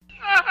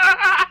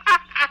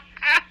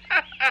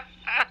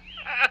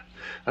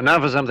And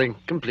now for something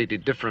completely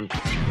different.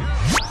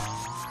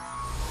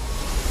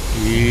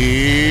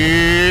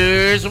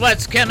 Here's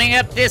what's coming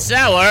up this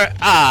hour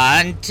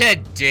on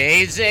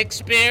today's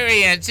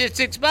experience. It's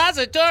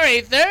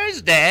Expository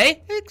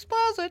Thursday.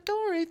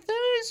 Expository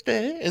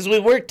Thursday. As we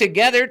work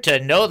together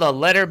to know the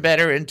letter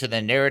better into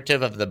the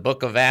narrative of the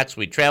book of Acts,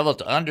 we travel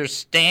to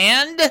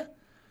understand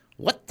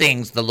what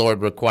things the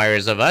Lord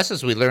requires of us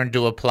as we learn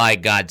to apply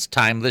God's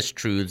timeless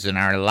truths in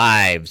our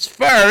lives.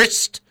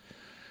 First,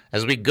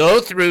 as we go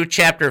through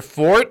chapter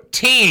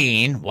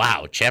 14,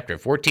 chapter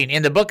 14.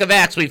 In the book of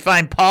Acts, we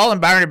find Paul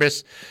and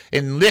Barnabas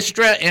in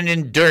Lystra and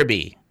in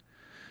Derbe.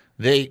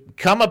 They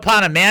come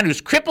upon a man who's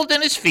crippled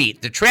in his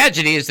feet. The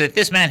tragedy is that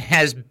this man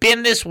has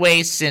been this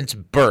way since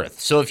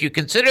birth. So if you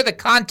consider the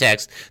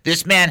context,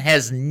 this man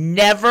has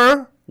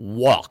never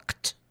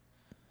walked.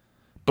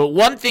 But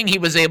one thing he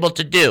was able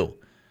to do,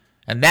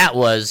 and that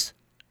was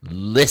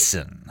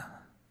listen.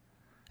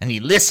 And he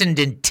listened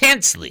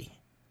intensely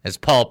as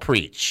Paul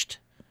preached.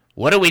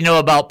 What do we know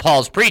about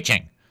Paul's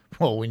preaching?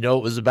 Well, we know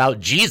it was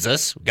about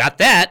Jesus. We got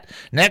that.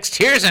 Next,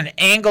 here's an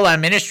angle on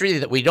ministry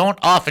that we don't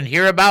often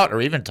hear about or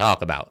even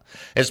talk about.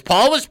 As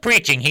Paul was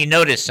preaching, he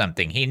noticed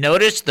something. He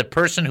noticed the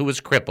person who was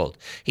crippled.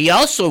 He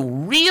also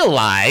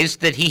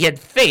realized that he had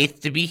faith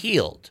to be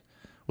healed.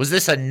 Was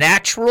this a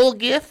natural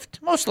gift?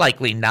 Most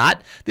likely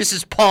not. This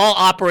is Paul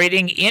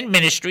operating in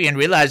ministry and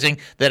realizing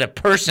that a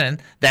person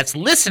that's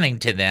listening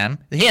to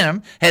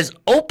him, has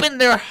opened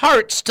their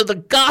hearts to the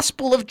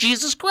gospel of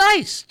Jesus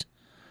Christ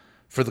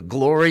for the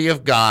glory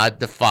of God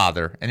the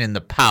Father and in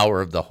the power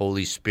of the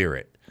Holy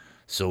Spirit.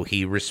 So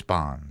he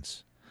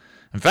responds.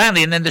 And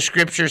finally, and then the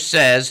scripture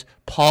says,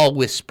 Paul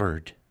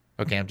whispered.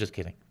 Okay, I'm just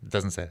kidding. It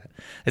doesn't say that.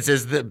 It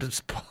says,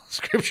 the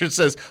scripture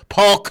says,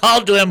 Paul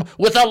called to him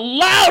with a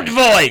loud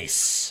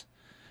voice.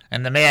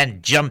 And the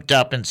man jumped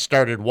up and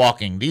started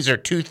walking. These are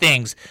two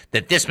things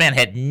that this man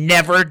had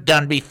never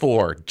done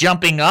before,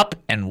 jumping up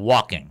and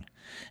walking.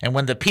 And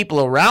when the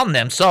people around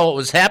them saw what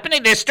was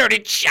happening, they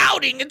started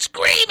shouting and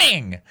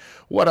screaming.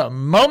 What a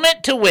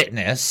moment to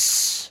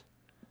witness.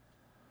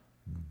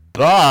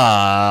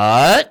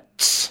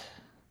 But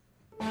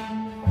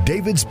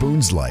David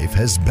Spoon's life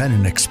has been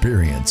an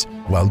experience.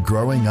 While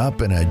growing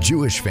up in a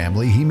Jewish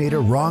family, he made a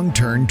wrong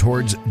turn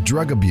towards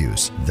drug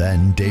abuse.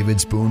 Then David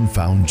Spoon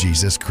found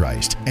Jesus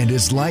Christ, and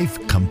his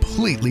life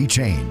completely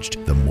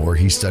changed. The more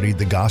he studied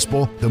the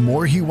gospel, the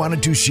more he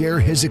wanted to share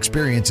his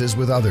experiences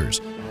with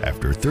others.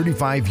 After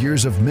 35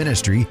 years of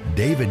ministry,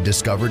 David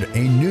discovered a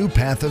new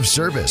path of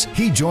service.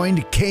 He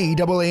joined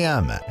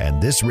KAAM,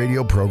 and this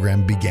radio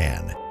program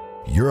began.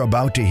 You're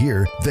about to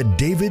hear the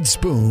David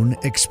Spoon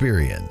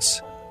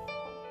Experience.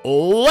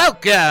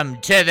 Welcome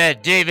to the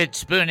David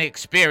Spoon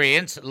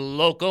Experience,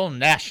 local,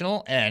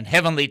 national, and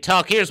heavenly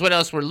talk. Here's what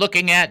else we're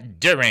looking at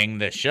during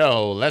the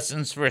show.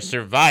 Lessons for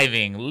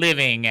surviving,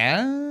 living,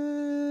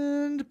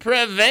 and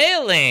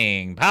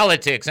prevailing.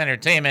 Politics,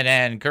 entertainment,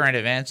 and current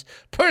events.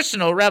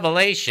 Personal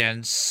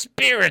revelations,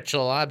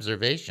 spiritual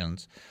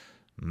observations.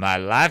 My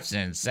life's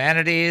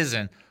insanities,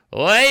 and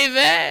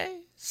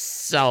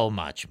so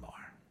much more.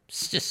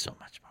 It's just so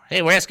much more.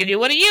 Hey, we're asking you,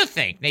 what do you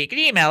think? Now, you can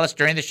email us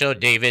during the show,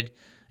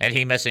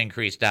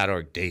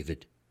 David@hemustincrease.org.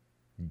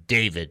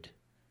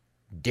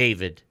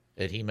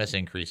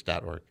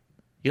 David@hemustincrease.org.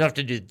 You don't have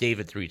to do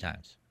David 3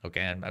 times.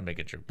 Okay, I'm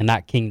making sure. And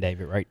not King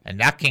David, right? And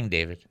not King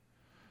David.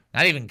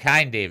 Not even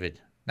kind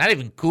David. Not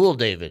even cool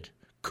David.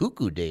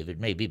 Cuckoo David,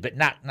 maybe, but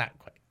not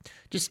quite.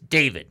 Just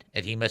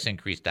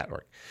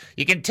David@hemustincrease.org.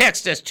 You can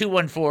text us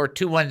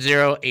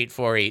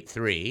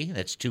 214-210-8483.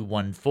 That's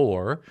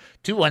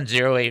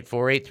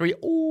 214-210-8483.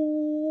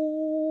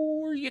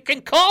 Or you can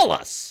call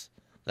us.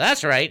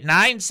 That's right,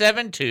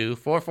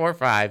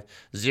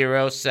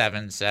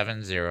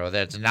 972-445-0770.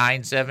 That's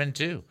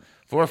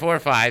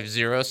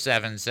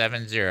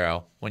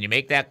 972-445-0770. When you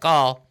make that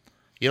call,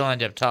 you'll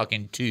end up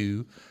talking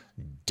to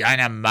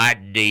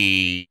Dynamite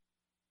D.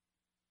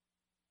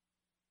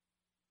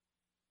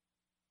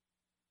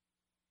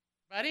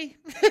 Buddy?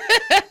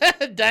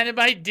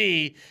 Dynamite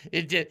D.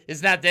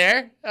 It's not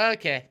there?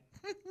 Okay.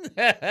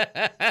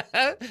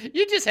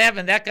 You're just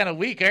having that kind of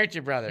week, aren't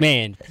you, brother?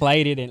 Man,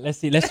 played it, and let's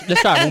see. Let's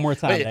try it one more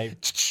time, Dave.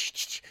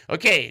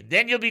 Okay,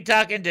 then you'll be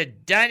talking to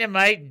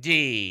Dynamite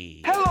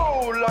D.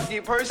 Hello,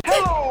 lucky person.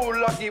 Hello,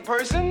 lucky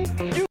person.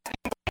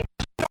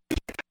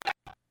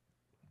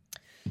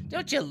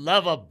 Don't you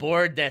love a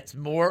board that's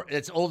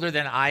older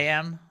than I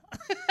am?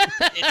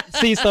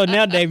 See, so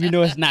now, Dave, you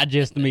know it's not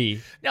just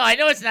me. No, I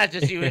know it's not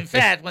just you. In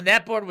fact, when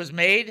that board was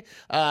made,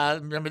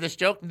 remember this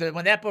joke?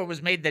 When that board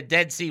was made, the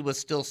Dead Sea was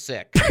still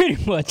sick.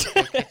 Pretty much.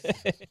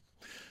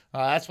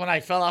 That's when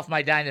I fell off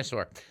my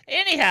dinosaur.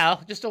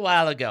 Anyhow, just a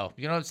while ago.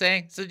 You know what I'm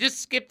saying? So just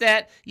skip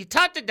that. You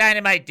talk to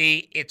Dynamite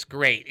D. It's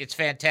great. It's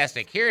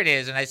fantastic. Here it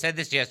is, and I said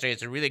this yesterday.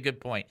 It's a really good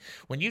point.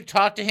 When you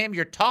talk to him,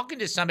 you're talking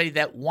to somebody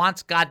that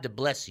wants God to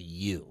bless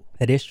you.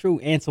 That is true,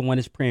 and someone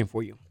is praying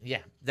for you.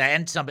 Yeah,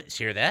 and somebody,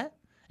 hear that?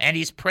 And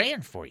he's praying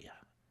for you.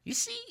 You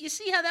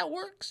see how that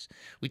works?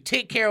 We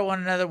take care of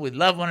one another. We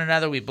love one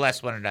another. We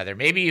bless one another.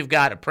 Maybe you've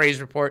got a praise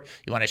report.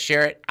 You want to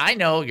share it. I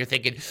know you're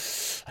thinking,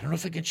 I don't know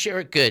if I can share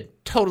it good.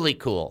 Totally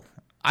cool.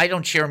 I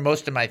don't share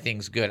most of my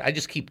things good. I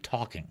just keep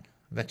talking.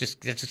 That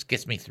just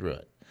gets me through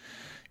it.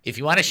 If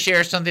you want to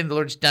share something the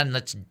Lord's done,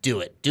 let's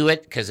do it. Do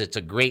it because it's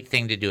a great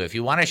thing to do. If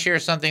you want to share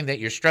something that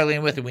you're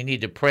struggling with and we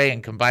need to pray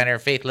and combine our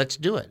faith, let's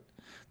do it.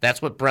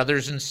 That's what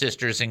brothers and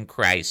sisters in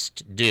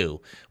Christ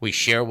do. We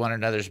share one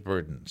another's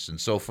burdens and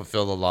so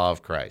fulfill the law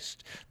of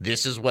Christ.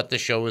 This is what the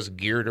show is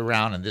geared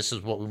around, and this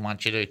is what we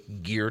want you to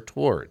gear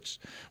towards.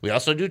 We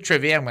also do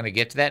trivia. I'm going to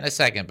get to that in a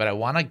second, but I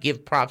want to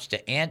give props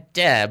to Aunt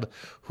Deb,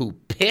 who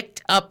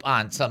picked up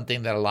on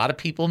something that a lot of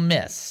people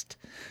missed.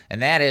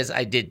 And that is,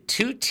 I did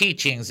 2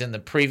 teachings in the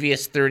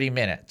previous 30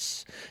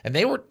 minutes. And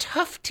they were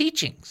tough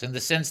teachings in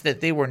the sense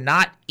that they were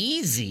not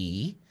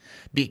easy,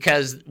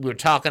 because we're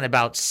talking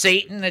about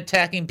Satan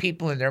attacking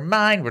people in their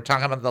mind. We're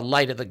talking about the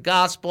light of the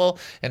gospel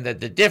and the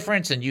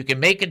difference, and you can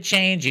make a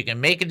change, you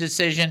can make a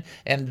decision.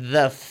 And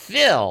the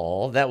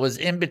fill that was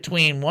in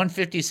between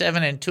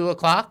 1:57 and 2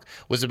 o'clock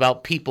was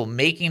about people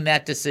making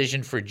that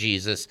decision for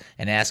Jesus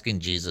and asking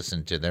Jesus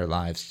into their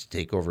lives to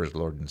take over as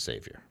Lord and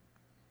Savior.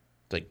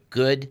 Like,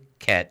 good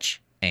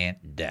catch,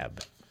 Aunt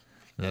Deb.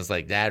 And I was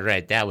like, that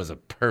right, that was a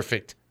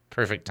perfect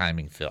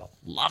timing, Phil.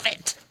 Love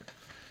it.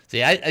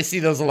 See, I see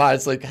those a lot.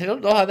 It's like, I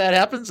don't know how that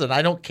happens, and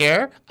I don't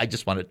care. I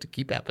just want it to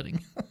keep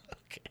happening.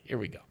 Okay, here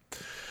we go.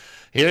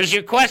 Here's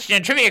your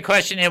question, trivia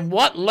question. In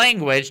what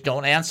language,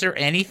 don't answer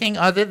anything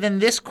other than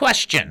this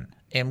question.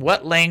 In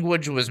what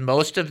language was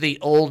most of the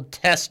Old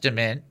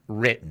Testament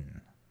written?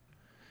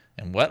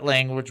 In what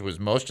language was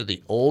most of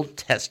the Old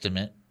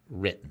Testament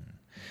written?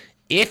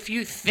 If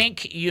you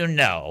think you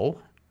know,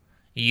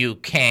 you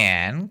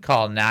can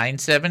call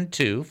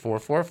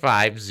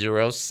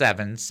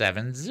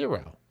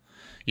 972-445-0770.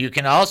 You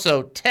can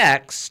also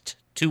text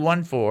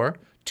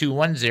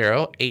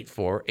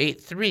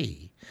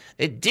 214-210-8483.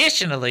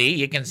 Additionally,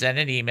 you can send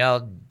an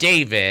email,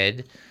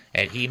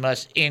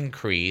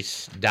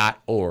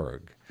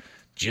 david@hemustincrease.org.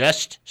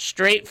 Just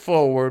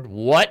straightforward,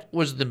 what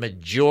was the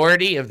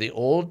majority of the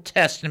Old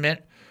Testament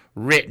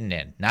written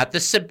in? Not the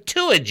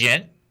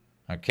Septuagint,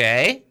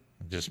 okay?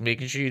 Just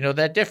making sure you know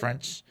that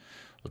difference.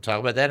 We'll talk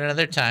about that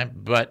another time,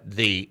 but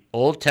the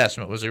Old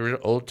Testament was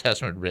the Old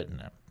Testament written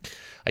in.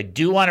 I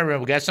do want to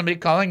remember, we got somebody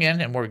calling in,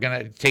 and we're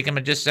going to take them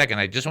in just a second.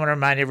 I just want to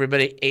remind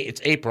everybody,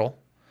 it's April.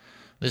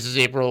 This is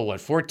April,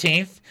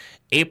 14th?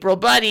 April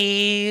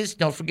buddies.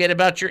 Don't forget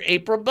about your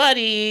April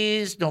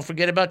buddies. Don't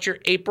forget about your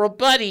April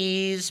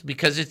buddies,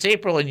 because it's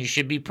April and you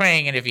should be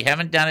praying. And if you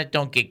haven't done it,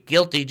 don't get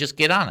guilty. Just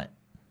get on it.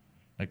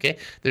 Okay?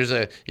 There's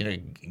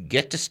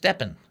get to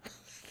stepping.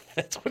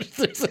 That's what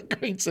it's like.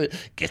 So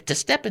get to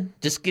stepping.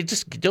 Just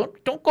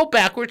don't go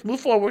backwards.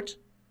 Move forwards.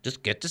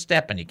 Just get to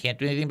stepping. You can't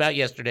do anything about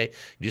yesterday.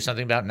 Do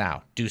something about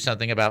now. Do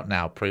something about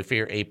now. Pray for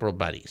your April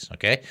buddies,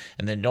 okay?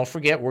 And then don't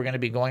forget, we're going to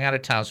be going out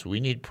of town, so we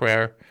need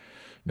prayer.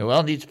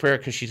 Noelle needs prayer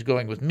because she's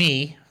going with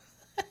me.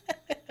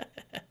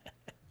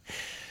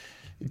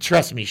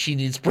 Trust me, she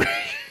needs prayer.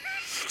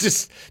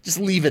 Just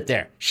leave it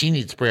there. She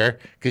needs prayer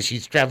because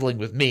she's traveling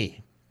with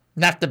me.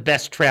 Not the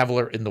best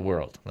traveler in the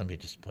world. Let me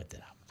just point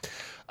that out.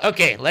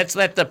 Okay, let's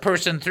let the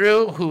person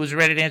through who's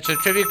ready to answer a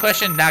trivia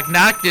question. Knock,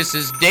 knock. This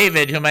is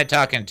David. Who am I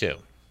talking to?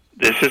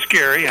 This is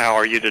Gary. How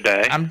are you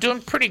today? I'm doing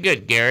pretty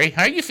good, Gary.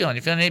 How are you feeling?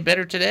 You feeling any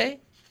better today?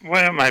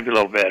 Well, maybe a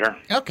little better.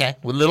 Okay.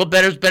 Well, a little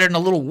better is better than a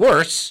little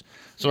worse.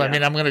 So, yeah. I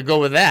mean, I'm going to go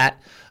with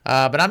that.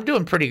 But I'm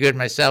doing pretty good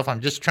myself.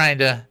 I'm just trying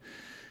to,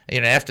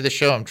 after the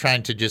show, I'm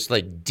trying to just,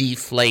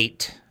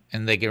 deflate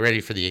and get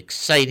ready for the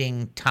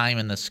exciting time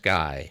in the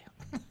sky.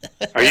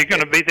 Are you going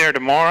to be there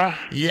tomorrow?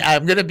 Yeah,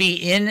 I'm going to be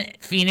in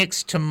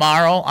Phoenix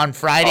tomorrow, on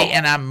Friday,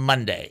 and on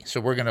Monday.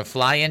 So we're going to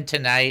fly in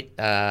tonight.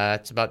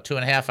 It's about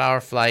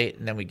 2.5-hour flight,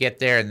 and then we get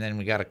there, and then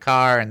we got a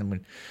car, and then we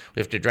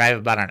have to drive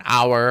about an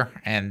hour,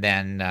 and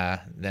then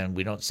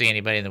we don't see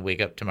anybody, and then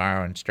wake up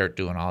tomorrow and start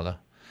doing all the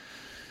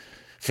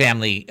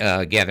family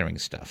gathering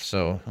stuff.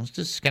 So I'm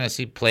just going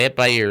to play it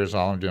by ear is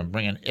all I'm doing,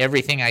 bringing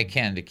everything I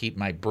can to keep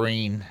my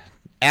brain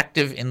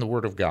active in the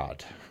Word of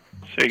God.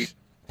 See.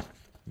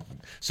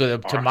 So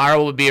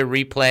tomorrow would be a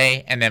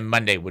replay, and then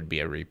Monday would be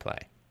a replay.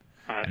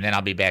 And then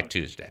I'll be back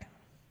Tuesday.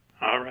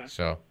 All right.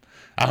 So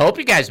I hope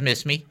you guys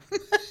miss me.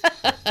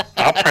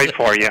 I'll pray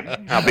for you.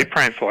 I'll be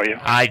praying for you.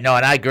 I know,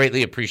 and I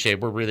greatly appreciate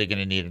it. We're really going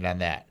to need it on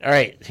that. All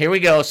right, here we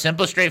go.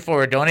 Simple,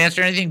 straightforward. Don't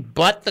answer anything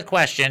but the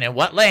question. In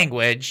what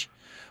language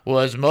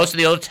was most of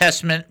the Old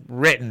Testament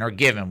written or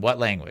given? What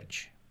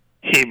language?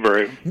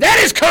 Hebrew. That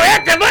is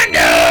correct,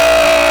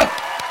 Amanda!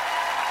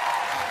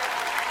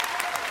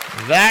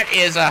 That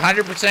is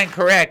 100%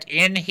 correct.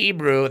 In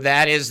Hebrew,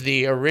 that is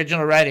the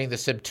original writing. The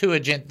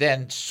Septuagint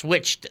then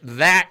switched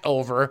that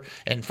over.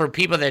 And for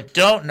people that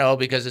don't know,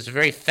 because it's a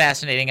very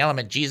fascinating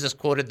element, Jesus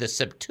quoted the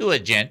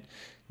Septuagint,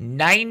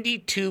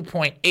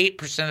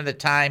 92.8% of the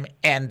time,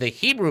 and the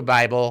Hebrew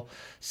Bible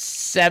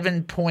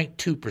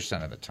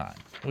 7.2% of the time,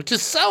 which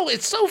is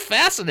it's so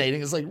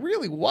fascinating. It's like,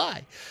 really,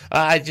 why?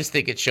 I just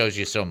think it shows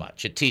you so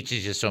much. It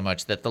teaches you so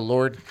much that the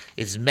Lord,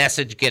 his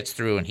message gets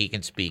through, and he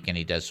can speak, and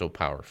he does so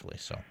powerfully.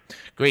 So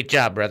great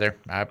job, brother.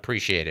 I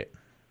appreciate it.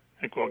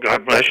 Well,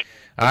 God bless you.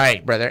 All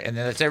right, brother. And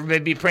then let's everybody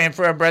be praying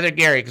for our brother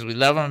Gary, because we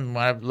love him and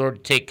want the Lord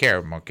to take care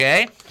of him,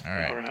 okay? All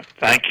right. All right.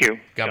 Thank you.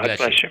 God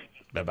bless you.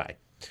 Bye-bye.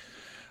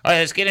 All right,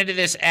 let's get into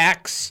this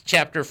Acts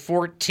chapter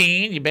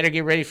 14. You better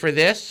get ready for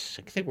this.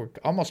 I think we're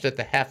almost at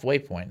the halfway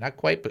point. Not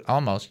quite, but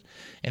almost.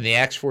 In the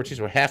Acts 14,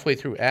 so we're halfway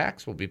through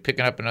Acts. We'll be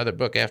picking up another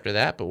book after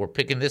that, but we're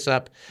picking this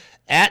up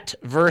at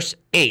verse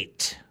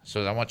 8.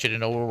 So I want you to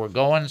know where we're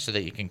going so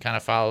that you can kind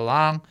of follow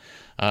along.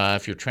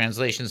 If your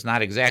translation's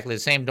not exactly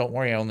the same, don't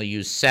worry. I only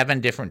use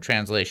 7 different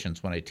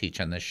translations when I teach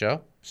on this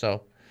show.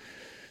 So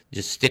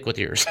just stick with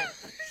yours.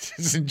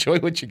 Just enjoy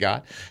what you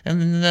got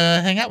and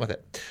hang out with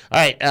it. All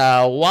right.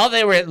 While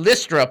they were at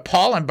Lystra,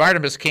 Paul and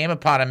Barnabas came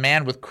upon a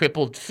man with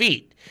crippled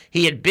feet.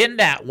 He had been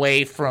that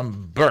way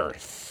from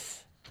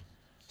birth,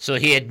 so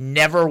he had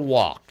never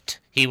walked.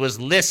 He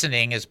was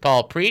listening as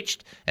Paul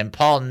preached, and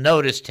Paul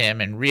noticed him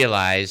and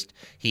realized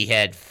he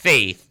had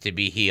faith to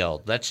be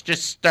healed. Let's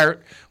just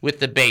start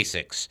with the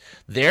basics.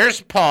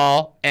 There's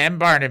Paul and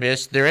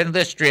Barnabas. They're in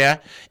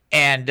Lystra,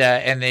 and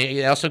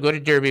they also go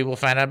to Derbe. We'll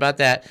find out about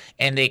that.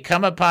 And they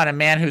come upon a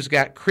man who's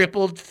got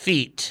crippled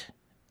feet.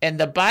 And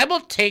the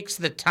Bible takes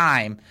the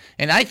time,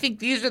 and I think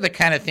these are the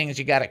kind of things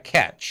you got to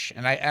catch.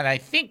 And I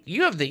think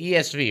you have the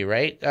ESV,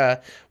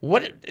 right?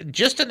 What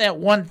just in that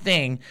one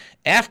thing,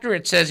 after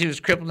it says he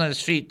was crippled on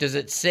his feet, does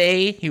it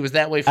say he was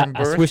that way from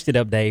birth? I switched it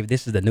up, Dave.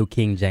 This is the New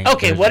King James.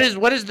 Okay, version.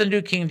 what does the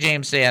New King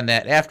James say on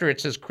that? After it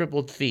says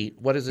crippled feet,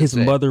 what does it His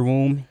say? mother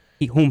womb,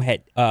 who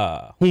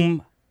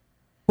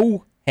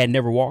had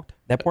never walked.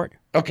 That part.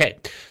 Okay,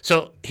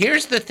 so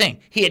here's the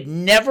thing: he had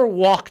never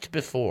walked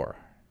before,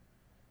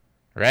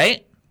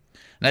 right?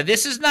 Now,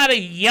 this is not a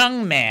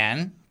young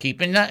man.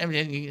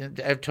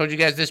 I've told you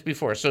guys this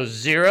before. So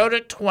 0 to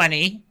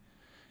 20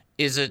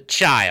 is a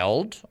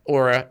child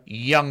or a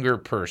younger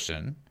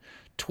person.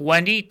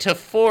 20 to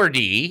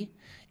 40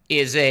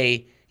 is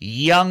a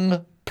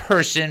young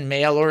person,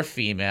 male or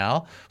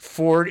female.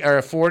 40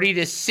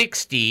 to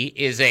 60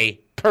 is a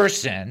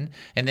person.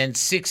 And then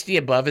 60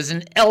 above is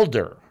an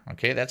elder.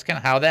 Okay, that's kind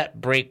of how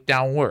that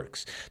breakdown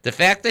works. The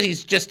fact that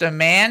he's just a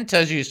man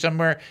tells you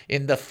somewhere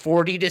in the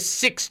 40 to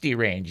 60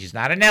 range. He's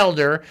not an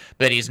elder,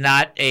 but he's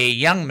not a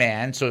young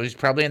man, so he's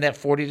probably in that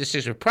 40 to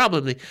 60,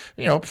 probably,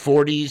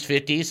 40s,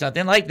 50s,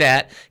 something like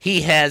that.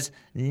 He has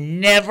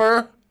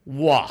never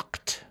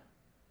walked.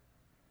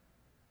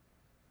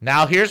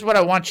 Now, here's what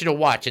I want you to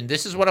watch, and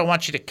this is what I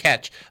want you to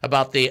catch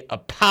about the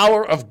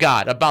power of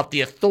God, about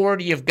the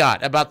authority of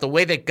God, about the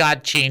way that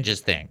God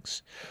changes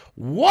things.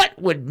 What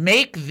would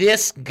make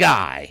this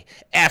guy,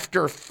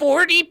 after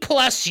 40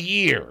 plus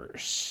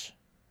years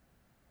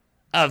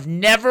of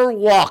never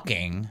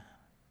walking,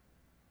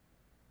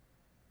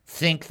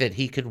 think that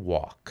he could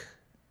walk?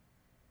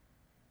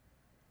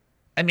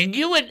 I mean,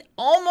 you would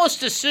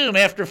almost assume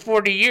after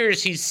 40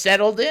 years he's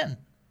settled in.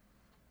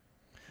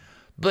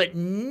 But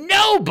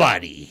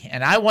nobody,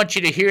 and I want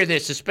you to hear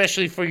this,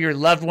 especially for your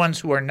loved ones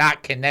who are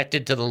not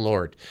connected to the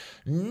Lord,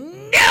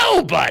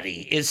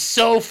 nobody is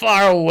so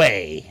far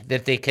away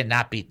that they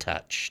cannot be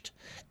touched.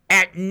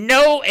 At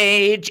no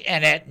age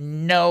and at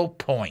no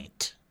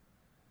point.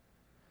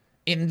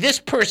 In this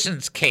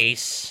person's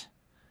case,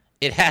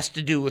 it has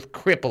to do with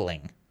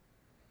crippling.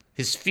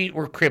 His feet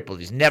were crippled.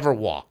 He's never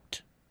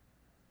walked.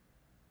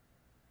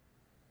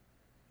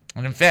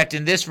 And in fact,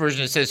 in this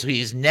version, it says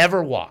he's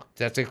never walked.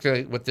 That's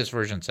exactly what this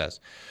version says.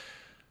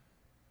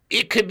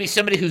 It could be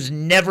somebody who's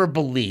never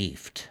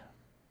believed.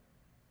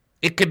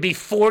 It could be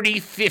 40,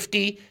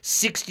 50,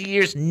 60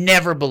 years,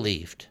 never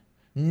believed.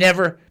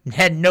 Never,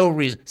 had no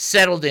reason,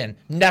 settled in,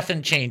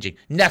 nothing changing,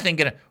 nothing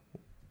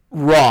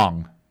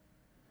wrong.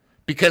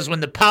 Because when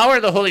the power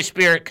of the Holy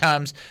Spirit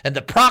comes and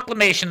the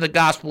proclamation of the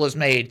gospel is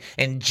made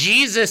and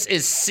Jesus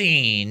is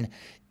seen,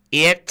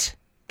 it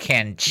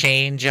can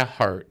change a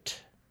heart.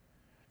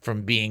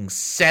 From being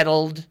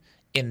settled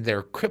in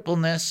their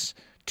crippleness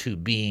to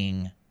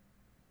being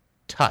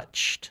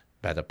touched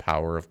by the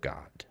power of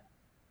God.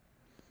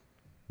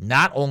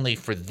 Not only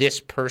for this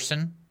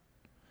person,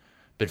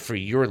 but for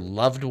your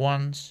loved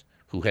ones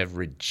who have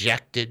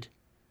rejected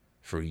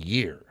for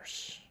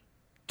years.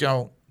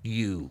 Don't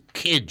you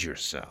kid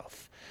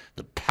yourself.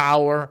 The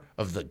power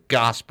of the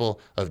gospel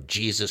of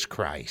Jesus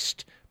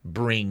Christ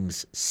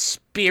brings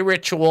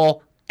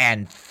spiritual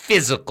and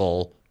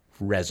physical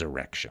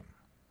resurrection.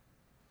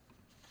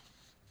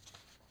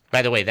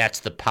 By the way,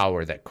 that's the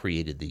power that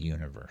created the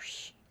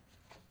universe.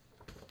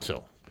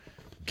 So,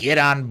 get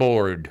on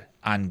board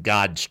on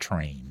God's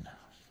train.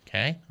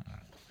 Okay?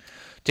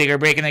 Take our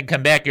break and then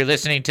come back. You're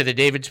listening to the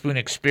David Spoon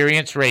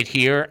Experience right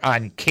here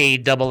on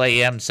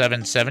KAAM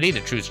 770,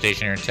 the truth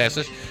station here in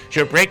Texas.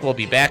 Short break. We'll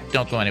be back.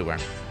 Don't go anywhere.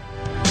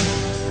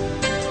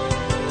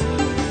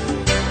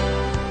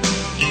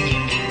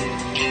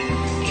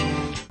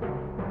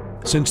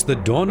 Since the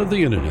dawn of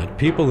the internet,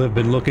 people have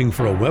been looking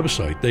for a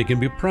website they can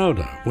be proud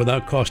of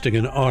without costing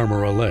an arm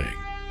or a leg.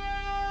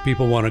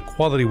 People want a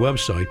quality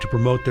website to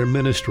promote their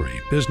ministry,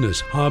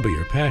 business, hobby,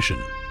 or passion.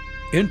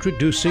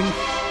 Introducing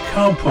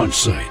Cowpunch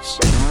Sites.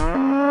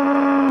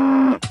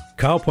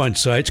 Cowpunch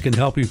Sites can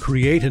help you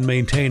create and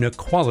maintain a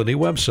quality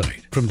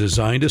website. From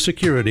design to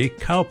security,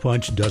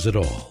 Cowpunch does it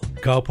all.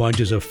 Cowpunch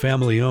is a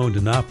family-owned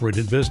and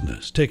operated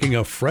business, taking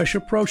a fresh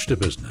approach to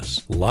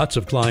business. Lots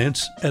of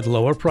clients at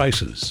lower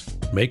prices.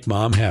 Make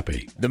mom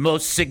happy. The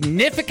most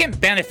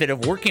significant benefit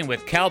of working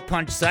with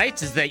Cowpunch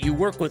Sites is that you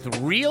work with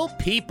real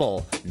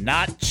people,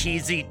 not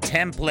cheesy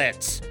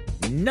templates.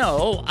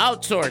 No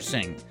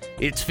outsourcing.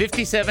 It's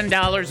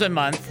 $57 a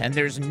month, and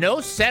there's no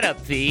setup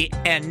fee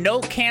and no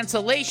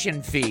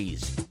cancellation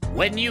fees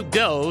when you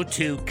go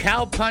to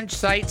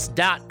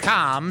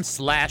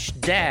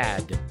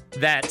cowpunchsites.com/dad.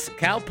 That's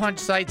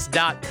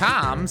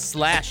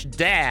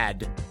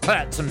cowpunchsites.com/dad.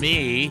 That's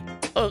me.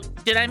 Oh,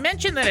 did I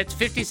mention that it's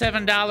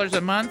 $57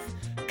 a month?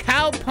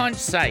 Cowpunch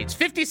Sites,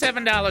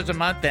 $57 a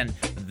month, and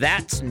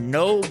that's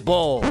no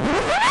bull.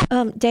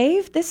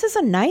 Dave, this is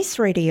a nice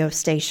radio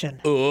station.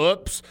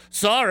 Oops,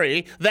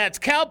 sorry. That's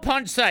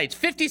Cowpunch Sites,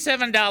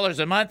 $57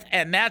 a month,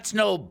 and that's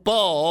no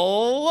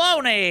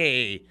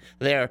baloney.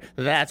 There,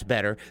 that's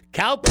better.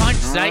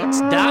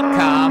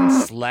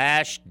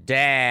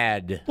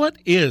 Cowpunchsites.com/dad. What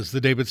is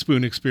the David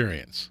Spoon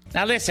Experience?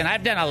 Now listen,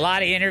 I've done a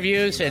lot of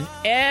interviews, and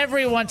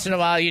every once in a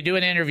while you do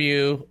an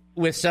interview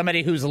with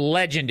somebody who's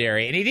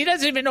legendary, and he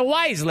doesn't even know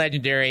why he's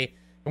legendary.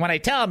 And when I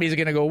tell him, he's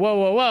going to go, whoa,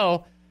 whoa,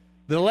 whoa.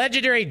 The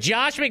legendary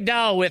Josh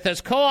McDowell with us,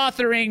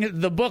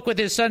 co-authoring the book with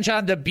his son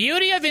Sean, The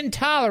Beauty of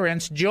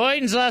Intolerance,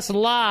 joins us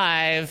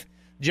live.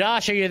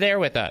 Josh, are you there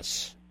with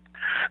us?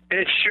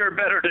 It's sure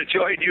better to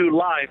join you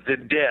live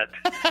than dead.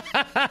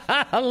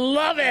 I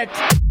love it.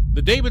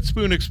 The David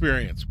Spoon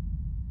Experience.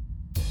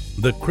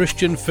 The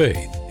Christian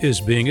faith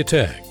is being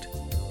attacked.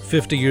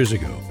 50 years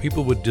ago,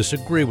 people would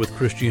disagree with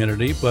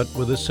Christianity, but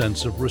with a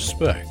sense of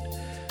respect.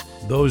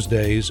 Those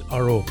days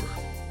are over.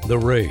 The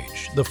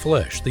rage, the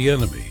flesh, the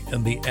enemy,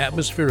 and the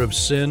atmosphere of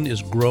sin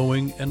is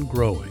growing and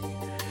growing.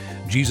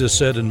 Jesus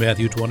said in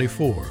Matthew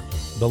 24,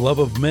 "The love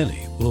of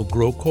many will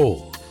grow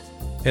cold."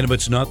 And if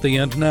it's not the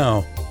end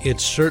now,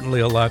 it's certainly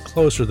a lot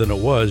closer than it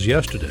was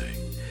yesterday.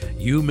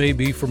 You may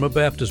be from a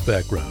Baptist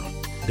background.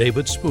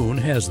 David Spoon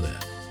has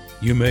that.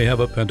 You may have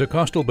a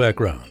Pentecostal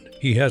background.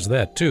 He has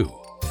that too.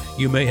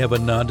 You may have a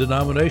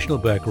non-denominational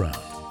background.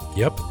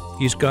 Yep,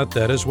 he's got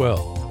that as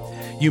well.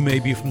 You may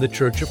be from the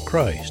Church of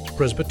Christ,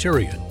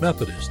 Presbyterian,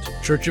 Methodist,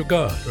 Church of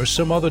God, or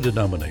some other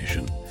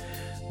denomination.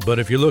 But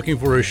if you're looking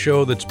for a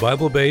show that's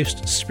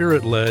Bible-based,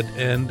 Spirit-led,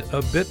 and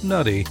a bit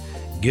nutty,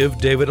 give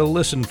David a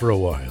listen for a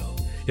while.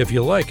 If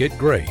you like it,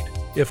 great.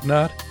 If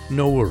not,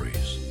 no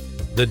worries.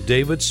 The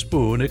David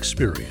Spoon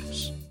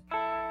Experience.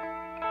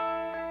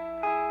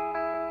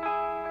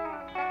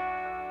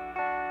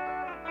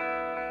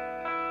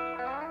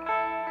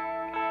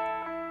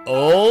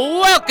 Oh,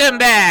 welcome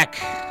back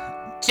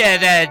to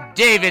the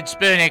David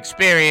Spoon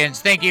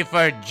Experience. Thank you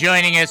for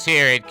joining us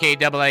here at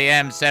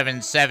KAAM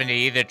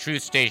 770, the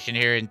truth station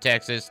here in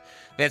Texas.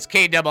 That's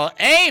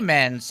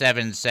KAAM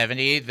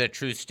 770, the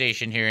truth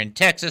station here in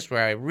Texas,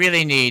 where I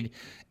really need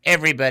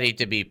everybody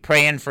to be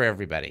praying for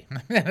everybody.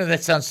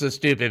 That sounds so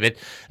stupid, but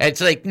it's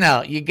like,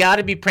 no, you got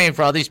to be praying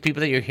for all these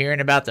people that you're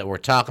hearing about that we're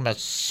talking about.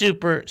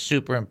 Super,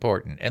 super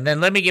important. And then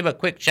let me give a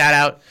quick shout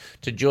out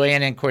to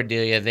Joyanne and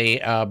Cordelia. They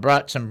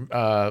brought some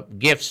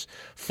gifts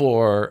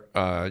for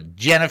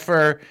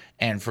Jennifer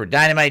and for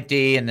Dynamite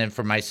D, and then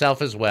for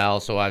myself as well.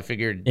 So I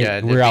figured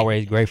we're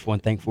always grateful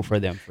and thankful for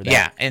them for that.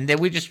 Yeah, and then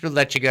we just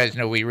let you guys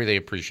know we really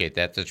appreciate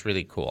that. That's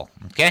really cool.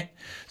 Okay,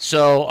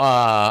 so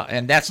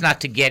and that's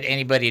not to get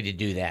anybody to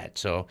do that.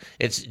 So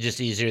it's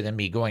just easier than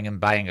me going and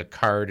buying a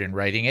card and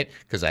writing it,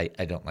 because I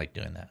don't like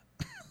doing that.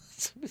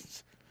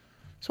 That's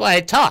why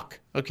I talk.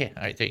 Okay,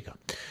 all right, there you go.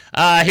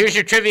 Here's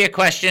your trivia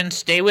question.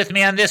 Stay with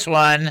me on this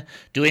one.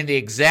 Doing the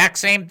exact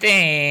same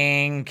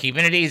thing,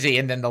 keeping it easy,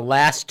 and then the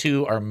last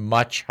two are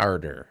much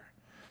harder.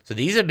 So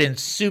these have been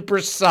super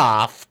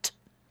soft,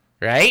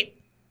 right?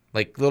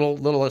 Like little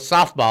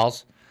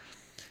softballs.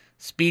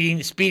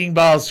 Speeding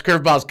balls,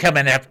 curveballs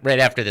coming up right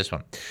after this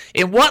one.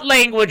 In what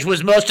language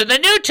was most of the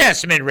New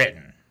Testament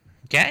written?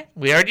 Okay,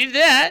 we already did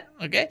that.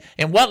 Okay,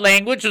 in what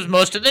language was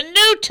most of the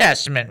New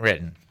Testament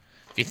written?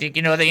 If you think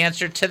you know the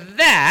answer to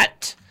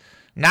that,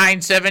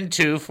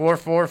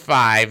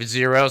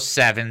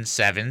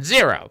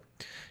 972-445-0770.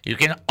 You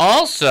can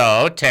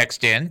also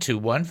text in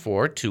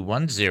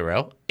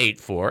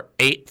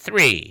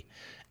 214-210-8483.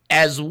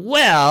 As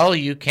well,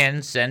 you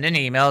can send an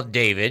email,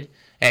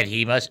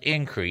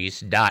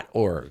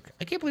 david@hemustincrease.org.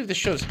 I can't believe the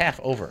show's half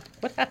over.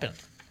 What happened?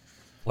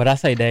 What'd I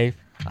say, Dave?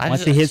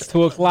 Once it hits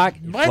 2 o'clock,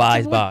 it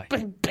flies by.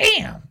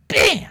 Bam,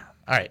 bam.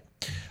 All right.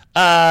 Boy,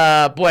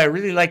 I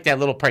really like that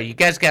little part. You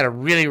guys got to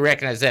really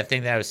recognize that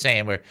thing that I was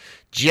saying where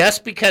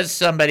just because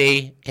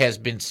somebody has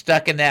been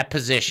stuck in that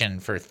position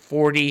for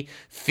 40,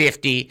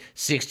 50,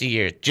 60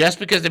 years, just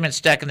because they've been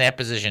stuck in that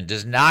position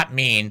does not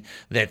mean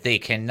that they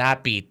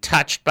cannot be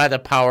touched by the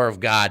power of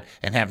God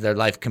and have their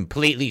life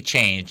completely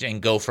changed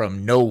and go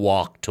from no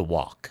walk to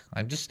walk.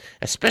 I'm just,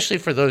 especially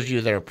for those of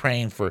you that are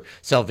praying for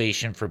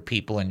salvation for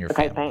people in your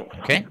family.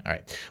 Okay? All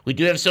right. We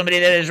do have somebody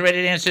that is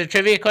ready to answer the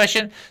trivia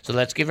question, so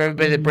let's give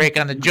everybody the break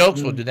on the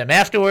jokes. We'll do them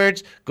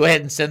afterwards. Go ahead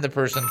and send the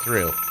person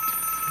through.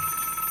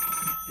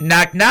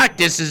 Knock, knock.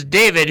 This is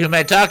David. Who am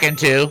I talking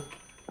to?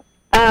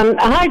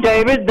 Hi,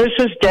 David. This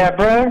is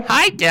Deborah.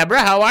 Hi,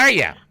 Deborah. How are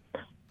you?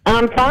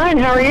 I'm fine.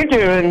 How are you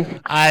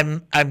doing?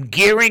 I'm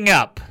gearing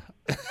up.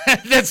 and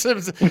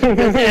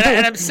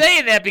I'm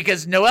saying that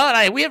because Noelle and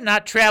I, we have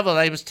not traveled.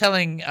 I was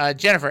telling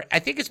Jennifer, I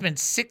think it's been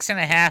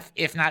 6.5,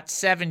 if not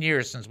 7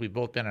 years since we've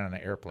both been on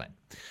an airplane.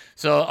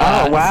 So,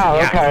 wow,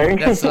 yeah,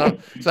 okay. So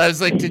I was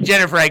like to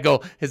Jennifer, I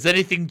go, has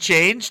anything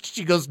changed?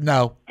 She goes,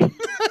 no.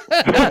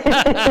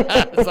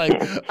 It's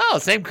like, oh,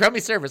 same crummy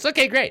service.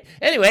 Okay, great.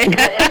 Anyway.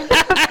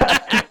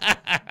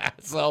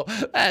 So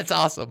that's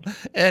awesome.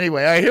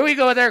 Anyway, all right, here we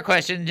go with our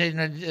question.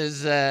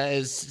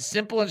 As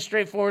simple and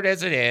straightforward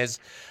as it is.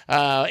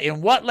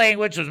 In what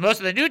language was most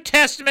of the New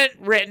Testament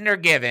written or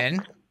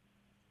given?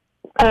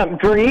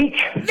 Greek.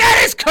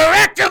 That is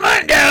correct,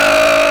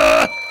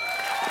 Amundo!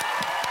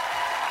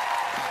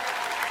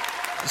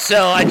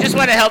 So I just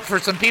want to help for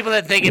some people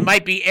that think it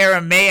might be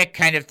Aramaic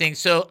kind of thing.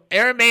 So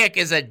Aramaic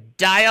is a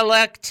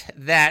dialect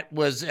that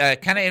was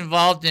kind of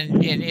involved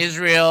in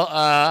Israel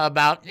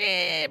about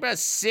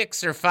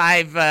 6 or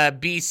 5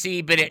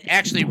 BC, but it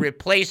actually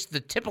replaced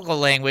the typical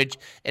language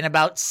in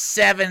about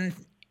 7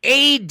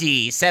 AD,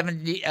 the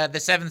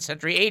 7th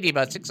century AD,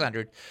 about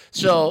 600.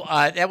 So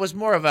that was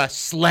more of a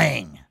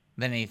slang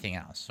than anything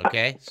else,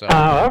 okay? So,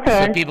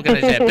 okay. So people can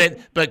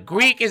understand. But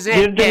Greek is it.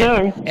 Good to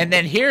know. And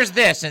then here's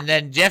this, and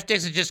then Jeff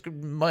Dixon just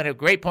made a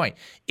great point.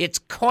 It's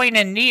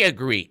koinonia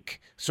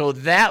Greek. So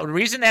that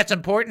reason that's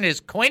important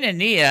is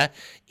koinonia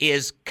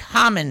is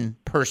common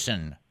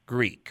person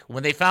Greek.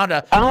 When they found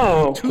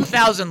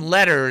 2,000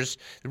 letters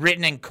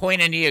written in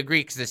koinonia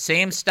Greek, it's the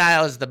same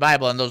style as the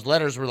Bible, and those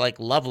letters were like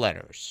love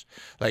letters.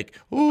 Like,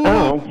 I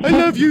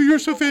love you, you're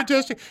so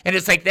fantastic. And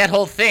it's like that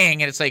whole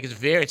thing, and it's like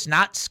it's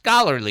not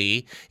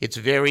scholarly, it's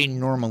very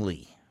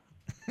normally.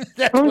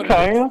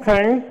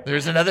 Okay.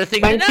 There's another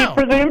thing Thank to know. you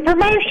for the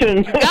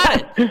information. You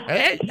got it. All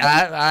right?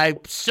 I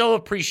so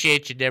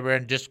appreciate you, Deborah,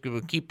 and just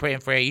keep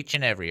praying for each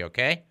and every,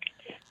 okay?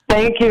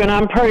 Thank you, and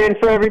I'm praying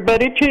for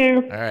everybody,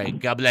 too. All right.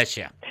 God bless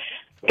you.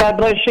 God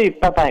bless you.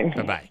 Bye-bye.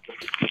 Bye-bye.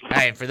 All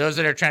right, for those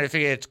that are trying to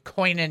figure it, it's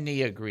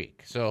koinonia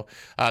Greek. So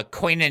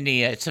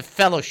koinonia, it's a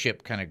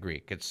fellowship kind of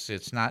Greek.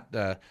 It's not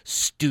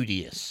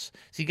studious.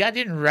 See, God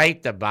didn't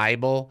write the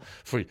Bible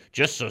for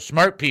just so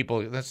smart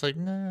people. That's like,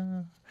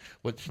 no.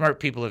 What smart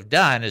people have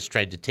done is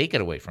tried to take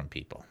it away from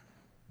people.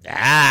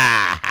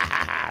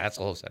 That's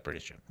a whole separate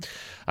issue.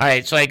 All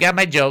right, so I got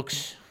my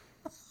jokes.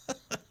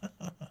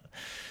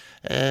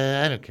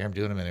 I don't care. I'm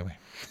doing them anyway.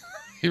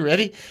 You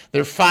ready?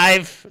 There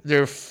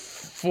are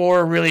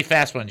 4 really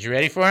fast ones. You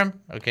ready for them?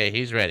 Okay,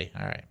 he's ready.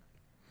 All right.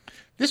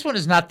 This one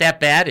is not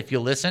that bad if you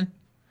listen.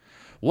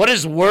 What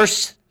is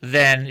worse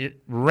than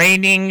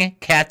raining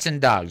cats and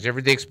dogs? Ever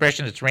the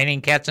expression, it's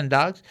raining cats and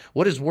dogs?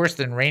 What is worse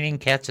than raining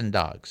cats and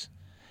dogs?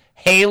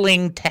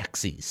 Hailing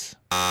taxis.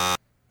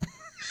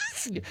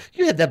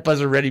 You had that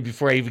buzzer ready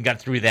before I even got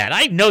through that.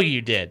 I know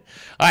you did.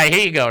 All right,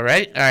 here you go,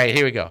 right? All right,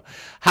 here we go.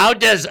 How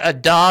does a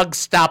dog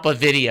stop a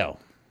video?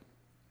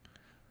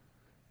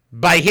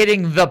 By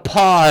hitting the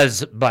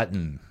pause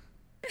button.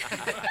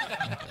 Okay,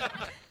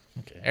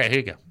 all right, here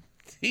you go.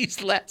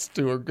 These last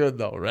 2 are good,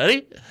 though.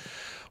 Ready?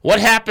 What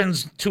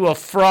happens to a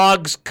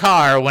frog's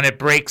car when it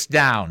breaks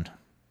down?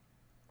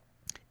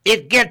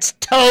 It gets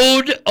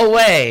towed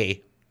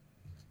away.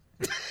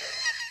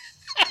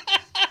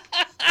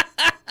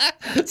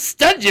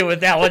 Stunned you with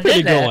that one,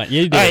 didn't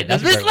it? All right, now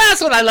this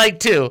last one I like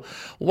too.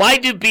 Why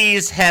do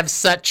bees have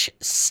such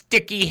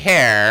sticky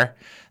hair?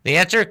 The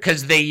answer,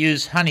 because they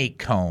use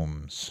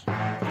honeycombs.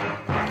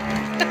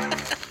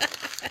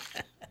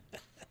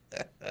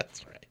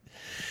 That's right.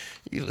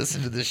 You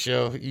listen to this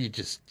show,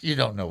 you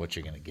don't know what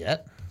you're going to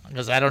get.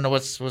 Because I don't know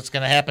what's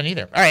going to happen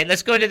either. All right,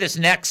 let's go into this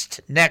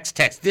next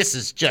text. This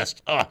is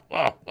just,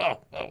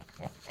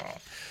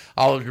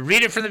 I'll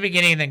read it from the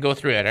beginning and then go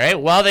through it, all right?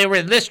 While they were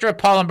in Lystra,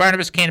 Paul and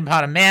Barnabas came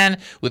upon a man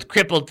with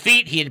crippled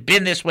feet. He had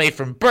been this way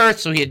from birth,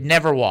 so he had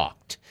never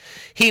walked.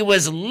 He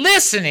was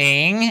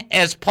listening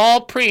as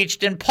Paul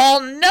preached, and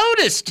Paul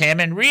noticed him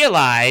and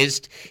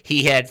realized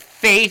he had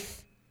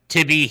faith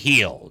to be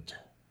healed.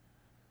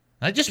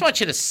 I just want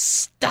you to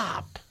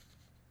stop.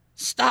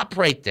 Stop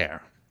right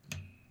there,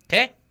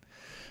 okay?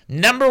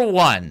 Number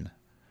 1,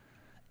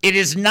 it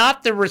is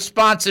not the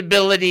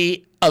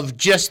responsibility of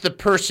just the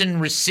person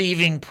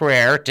receiving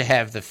prayer to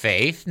have the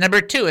faith.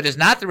 Number two, it is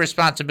not the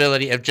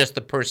responsibility of just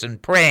the person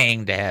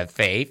praying to have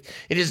faith.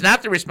 It is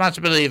not the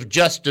responsibility of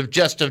just.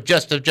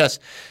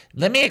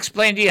 Let me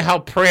explain to you how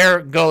prayer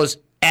goes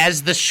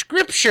as the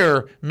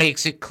Scripture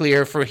makes it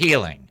clear for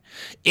healing.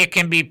 It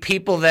can be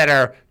people that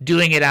are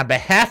doing it on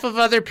behalf of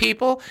other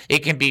people. It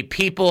can be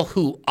people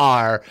who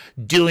are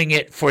doing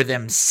it for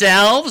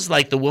themselves,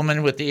 like the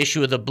woman with the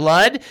issue of the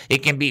blood. It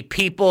can be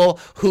people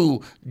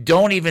who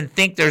don't even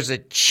think there's a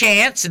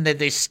chance and that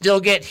they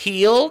still get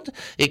healed.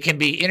 It can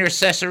be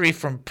intercessory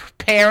from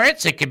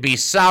parents. It can be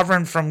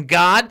sovereign from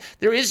God.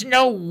 There is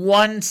no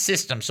one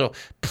system. So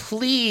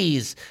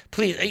please,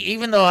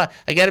 even though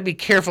I got to be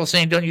careful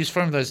saying don't use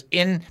formulas,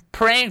 in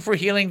praying for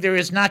healing, there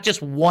is not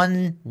just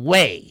one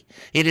way.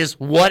 It is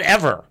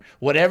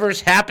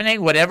whatever's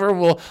happening, whatever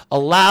will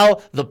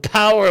allow the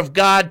power of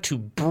God to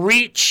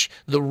breach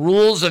the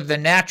rules of the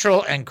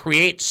natural and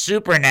create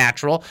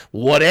supernatural,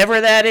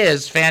 whatever that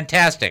is,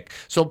 fantastic.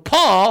 So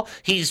Paul,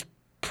 he's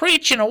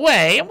preaching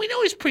away, and we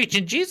know he's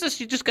preaching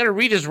Jesus. You just got to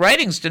read his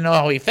writings to know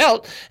how he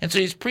felt. And so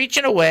he's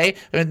preaching away,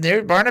 and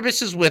there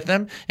Barnabas is with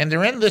him, and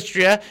they're in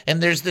Lystra,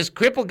 and there's this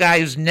crippled guy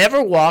who's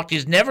never walked,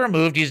 he's never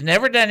moved, he's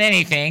never done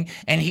anything,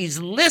 and he's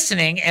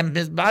listening, and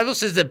the Bible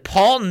says that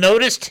Paul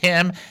noticed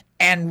him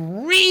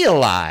and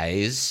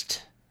realized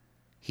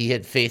he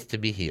had faith to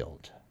be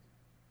healed.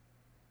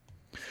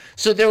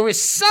 So there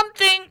was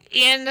something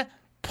in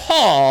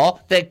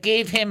Paul that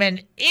gave him an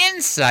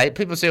insight.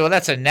 People say, well,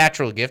 that's a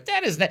natural gift.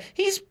 That is not.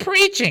 He's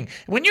preaching.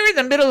 When you're in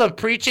the middle of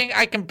preaching,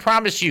 I can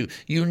promise you,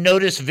 you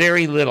notice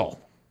very little.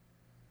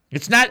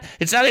 It's not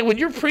like when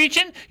you're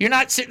preaching, you're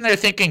not sitting there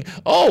thinking,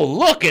 oh,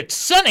 look, it's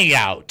sunny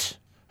out.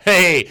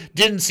 Hey,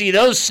 didn't see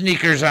those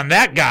sneakers on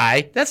that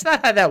guy. That's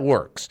not how that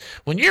works.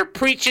 When you're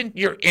preaching,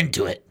 you're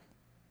into it.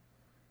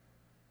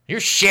 You're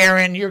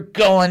sharing, you're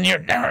going, you're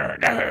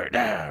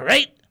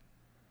right?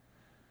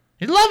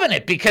 You're loving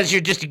it because you're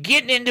just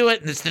getting into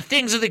it, and it's the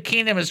things of the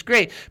kingdom. It's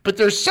great. But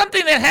there's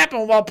something that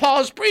happened while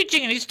Paul is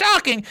preaching, and he's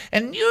talking,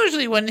 and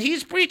usually when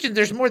he's preaching,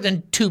 there's more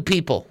than two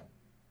people.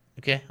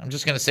 Okay? I'm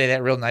just going to say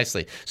that real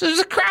nicely. So there's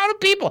a crowd of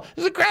people.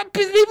 There's a crowd of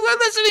people that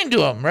are listening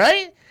to him,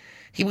 right?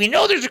 We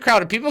know there's a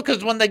crowd of people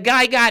because when the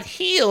guy got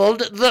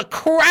healed, the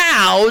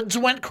crowds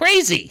went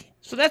crazy.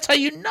 So that's how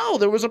you know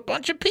there was a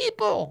bunch of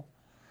people.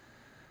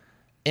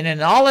 And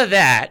in all of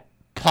that,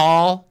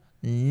 Paul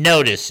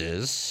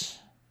notices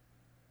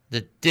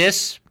that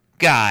this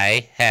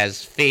guy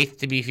has faith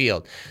to be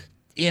healed.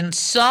 In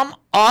some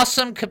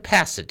awesome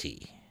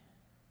capacity,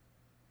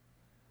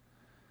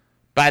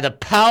 by the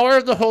power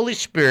of the Holy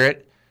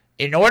Spirit,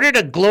 in order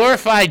to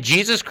glorify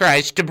Jesus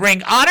Christ, to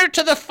bring honor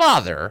to the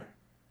Father,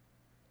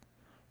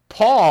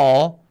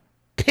 Paul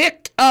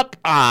picked up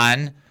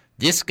on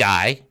this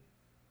guy.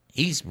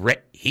 He's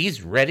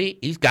ready.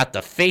 He's got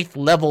the faith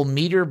level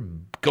meter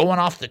going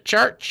off the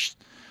charts.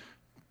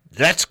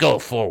 Let's go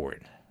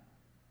forward.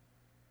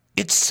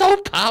 It's so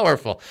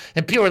powerful.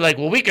 And people are like,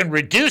 well, we can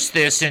reduce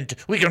this and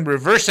we can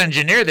reverse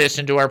engineer this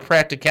into our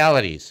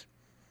practicalities.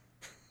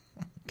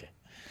 Okay.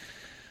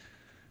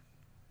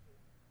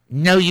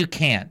 No, you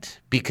can't,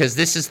 because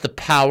this is the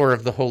power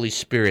of the Holy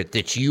Spirit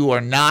that you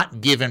are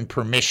not given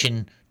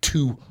permission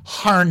to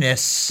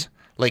harness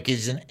like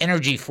it's an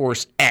energy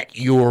force at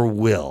your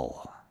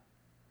will.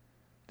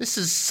 This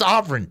is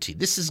sovereignty.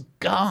 This is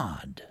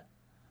God.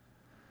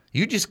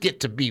 You just get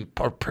to be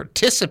a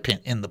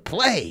participant in the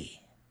play.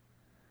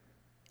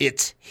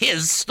 It's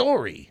his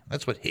story.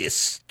 That's what his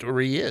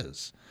story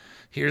is.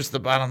 Here's the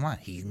bottom line.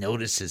 He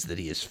notices that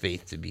he has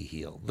faith to be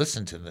healed.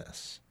 Listen to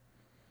this.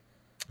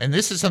 And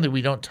this is something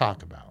we don't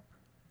talk about.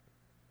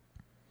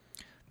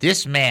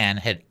 This man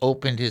had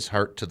opened his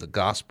heart to the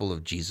gospel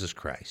of Jesus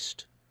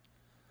Christ.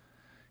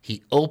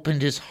 He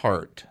opened his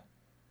heart.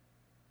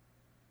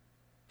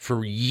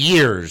 For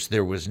years,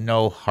 there was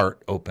no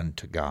heart open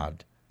to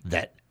God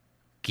that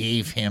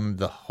gave him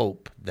the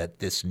hope that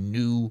this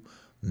new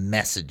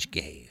message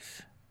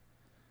gave.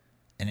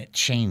 And it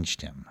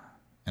changed him.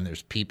 And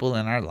there's people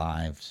in our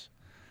lives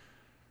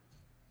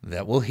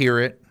that will hear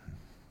it.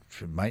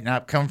 It might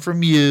not come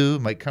from you.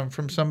 It might come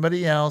from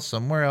somebody else,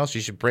 somewhere else.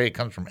 You should pray it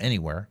comes from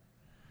anywhere.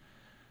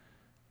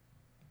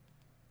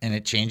 And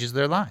it changes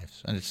their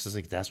lives. And it's just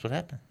like, that's what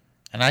happened.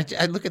 And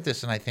I look at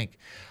this and I think,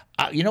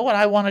 you know what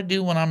I want to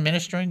do when I'm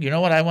ministering? You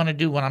know what I want to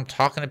do when I'm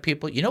talking to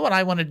people? You know what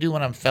I want to do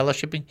when I'm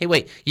fellowshipping? Hey,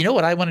 wait, you know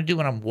what I want to do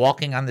when I'm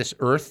walking on this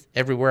earth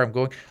everywhere I'm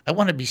going? I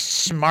want to be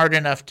smart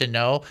enough to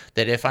know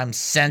that if I'm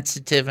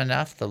sensitive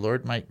enough, the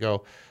Lord might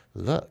go,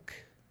 look,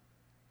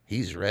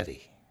 he's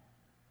ready.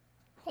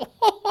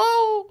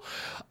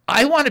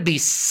 I want to be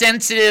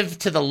sensitive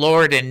to the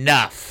Lord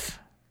enough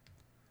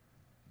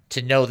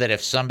to know that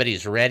if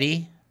somebody's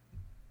ready,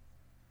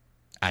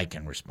 I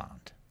can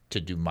respond to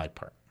do my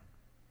part.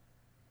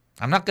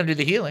 I'm not going to do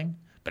the healing,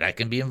 but I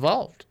can be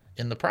involved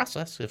in the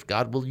process if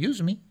God will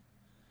use me.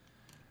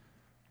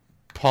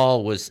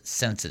 Paul was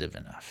sensitive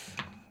enough.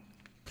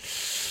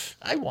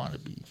 I want to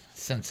be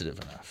sensitive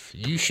enough.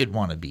 You should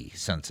want to be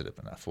sensitive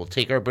enough. We'll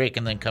take our break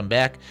and then come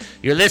back.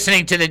 You're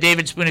listening to the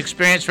David Spoon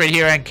Experience right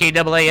here on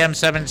KAAM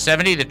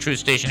 770, the true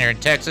station here in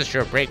Texas.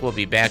 Short break. We'll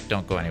be back.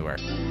 Don't go anywhere.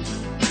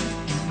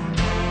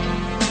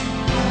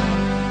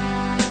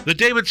 The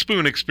David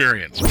Spoon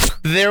Experience.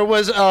 There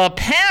was a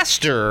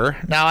pastor,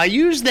 now I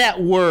use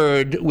that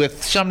word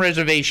with some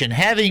reservation,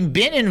 having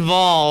been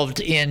involved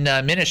in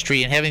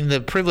ministry and having the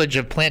privilege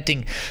of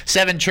planting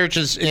 7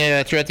 churches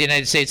throughout the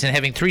United States and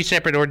having 3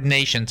 separate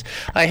ordinations.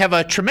 I have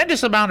a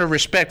tremendous amount of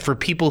respect for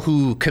people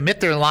who commit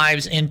their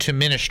lives into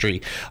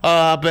ministry.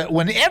 But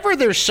whenever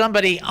there's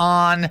somebody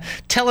on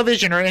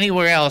television or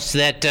anywhere else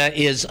that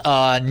is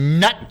a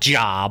nut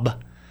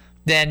job,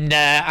 then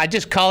I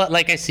just call it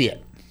like I see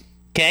it.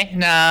 Okay,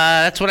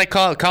 that's what I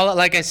call it. Call it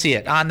like I see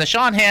it. On the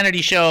Sean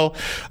Hannity show,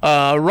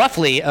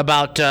 roughly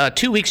about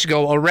 2 weeks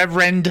ago,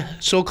 a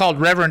so-called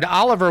Reverend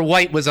Oliver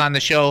White was on the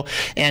show,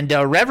 and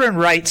Reverend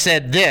Wright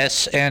said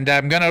this, and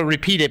I'm going to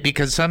repeat it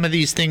because some of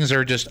these things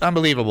are just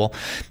unbelievable.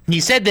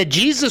 He said that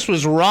Jesus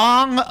was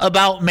wrong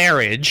about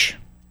marriage.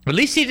 At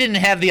least he didn't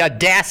have the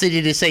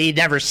audacity to say he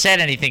never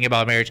said anything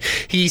about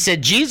marriage. He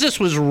said Jesus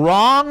was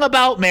wrong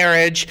about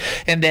marriage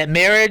and that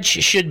marriage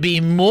should be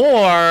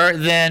more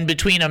than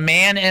between a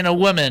man and a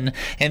woman.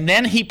 And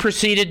then he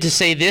proceeded to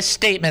say this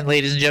statement,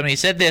 ladies and gentlemen. He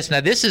said this.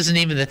 Now, this isn't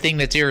even the thing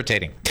that's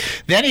irritating.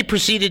 Then he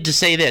proceeded to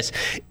say this.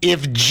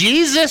 If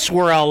Jesus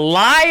were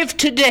alive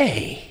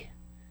today,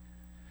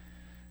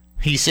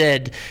 he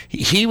said,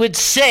 he would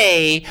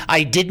say,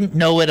 I didn't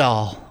know it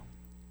all.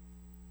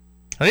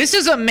 This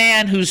is a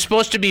man who's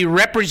supposed to be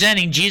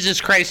representing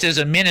Jesus Christ as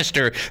a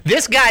minister.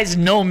 This guy's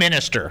no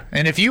minister.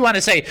 And if you want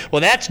to say,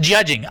 well, that's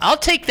judging, I'll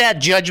take that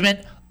judgment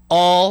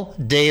all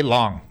day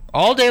long.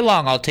 All day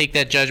long, I'll take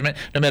that judgment,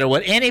 no matter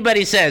what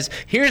anybody says.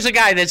 Here's a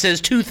guy that says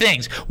 2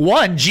 things.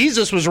 1,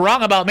 Jesus was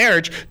wrong about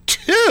marriage.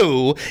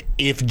 2,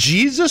 if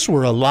Jesus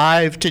were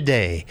alive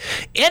today.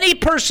 Any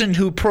person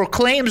who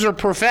proclaims or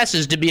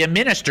professes to be a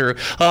minister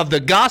of the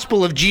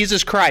gospel of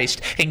Jesus Christ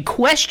and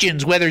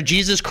questions whether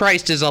Jesus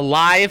Christ is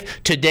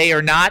alive today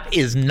or not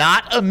is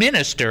not a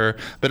minister,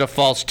 but a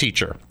false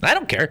teacher. I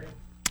don't care.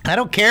 I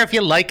don't care if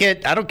you like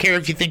it. I don't care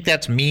if you think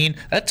that's mean.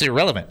 That's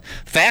irrelevant.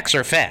 Facts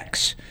are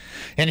facts.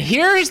 And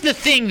here's the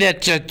thing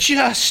that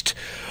just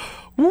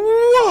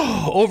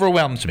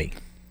overwhelms me.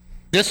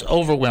 This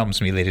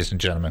overwhelms me, ladies and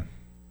gentlemen.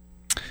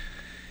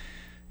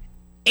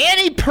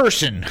 Any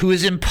person who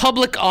is in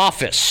public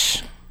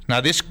office, now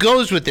this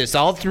goes with this,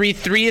 all three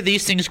of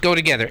these things go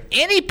together.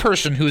 Any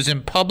person who is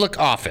in public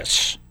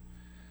office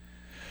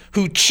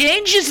who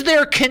changes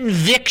their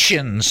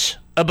convictions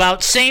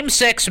about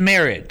same-sex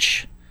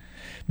marriage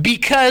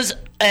because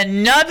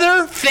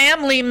another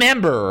family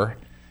member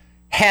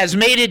has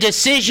made a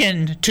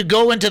decision to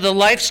go into the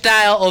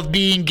lifestyle of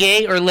being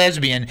gay or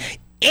lesbian,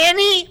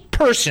 any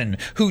person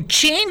who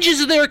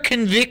changes their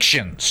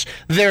convictions,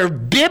 their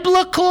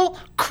biblical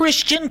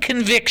Christian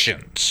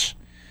convictions,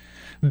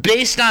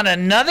 based on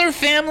another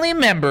family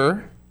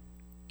member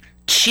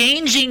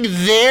changing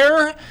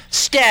their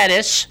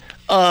status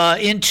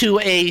into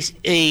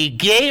a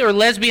gay or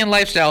lesbian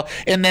lifestyle,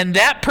 and then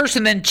that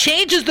person then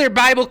changes their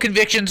Bible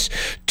convictions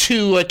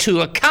to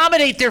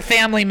accommodate their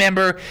family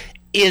member,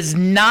 is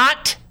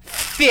not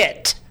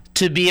fit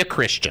to be a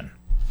Christian.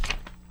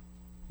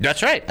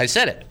 That's right. I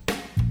said it.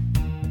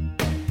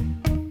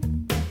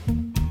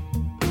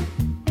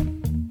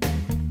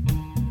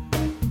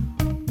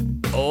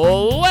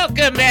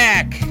 Welcome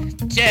back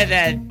to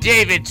the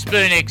David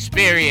Spoon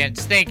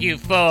Experience. Thank you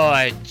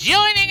for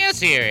joining us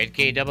here at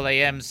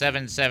KAAM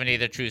 770,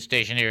 the true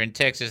station here in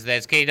Texas.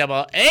 That's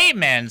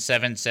KAAM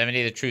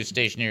 770, the true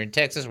station here in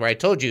Texas, where I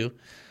told you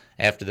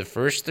after the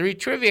first 3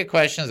 trivia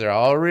questions, they're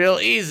all real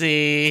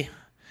easy.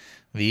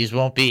 These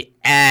won't be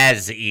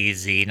as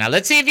easy. Now,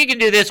 let's see if you can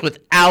do this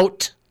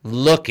without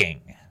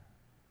looking.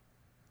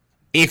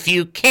 If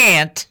you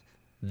can't,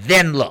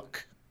 then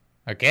look.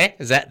 Okay?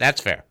 That's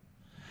fair.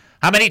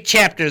 How many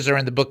chapters are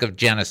in the book of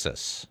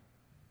Genesis?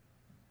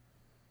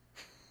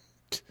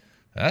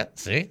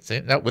 See?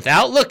 No,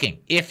 without looking.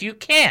 If you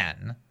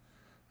can.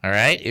 All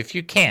right? If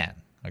you can.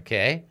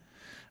 Okay?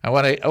 I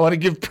want to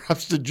give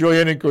props to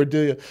Joanne and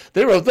Cordelia.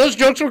 They wrote those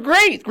jokes were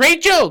great.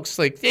 Great jokes.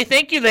 Like, hey,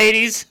 thank you,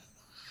 ladies.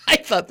 I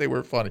thought they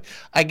were funny.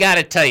 I got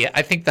to tell you,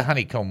 I think the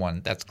honeycomb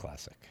one, that's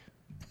classic.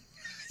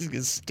 He's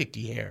got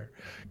sticky hair.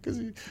 Because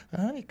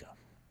honeycomb.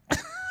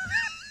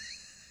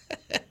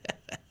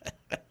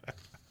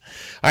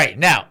 All right,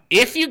 now,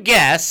 if you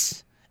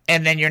guess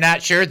and then you're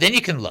not sure, then you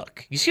can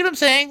look. You see what I'm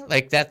saying?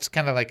 Like, that's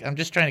kind of like, I'm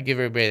just trying to give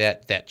everybody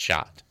that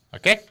shot.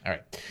 Okay? All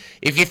right.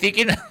 If you're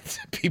thinking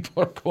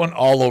people are going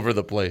all over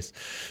the place,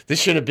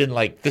 this should have been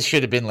like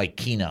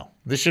Keno.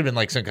 This should have been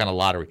like some kind of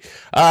lottery.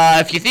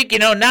 If you think you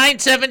know,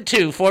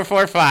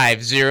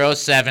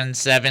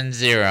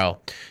 972-445-0770.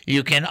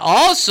 You can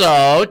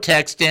also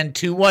text in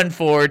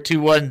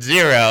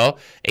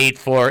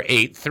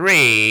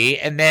 214-210-8483.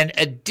 And then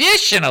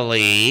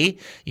additionally,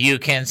 you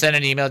can send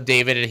an email,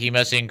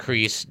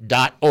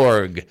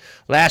 david@hemustincrease.org.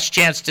 Last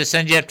chance to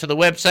send you up to the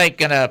website.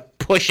 Going to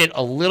push it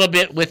a little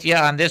bit with you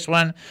on this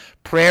one.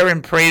 Prayer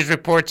and praise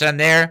reports on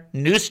there.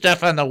 New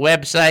stuff on the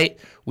website.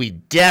 We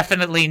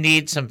definitely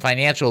need some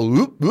financial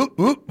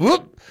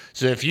whoop.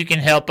 So if you can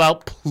help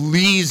out,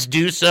 please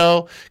do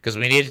so, because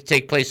we need it to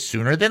take place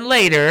sooner than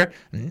later.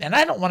 And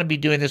I don't want to be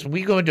doing this when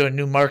we go into a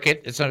new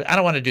market. I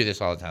don't want to do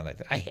this all the time like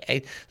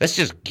that. Let's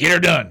just get her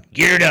done.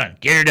 You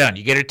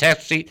get her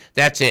tax receipt,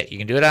 that's it. You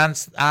can do it on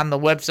the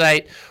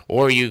website,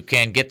 or you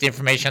can get the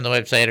information on the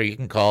website, or you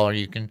can call, or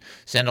you can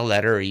send a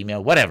letter or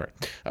email, whatever.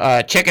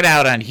 Check it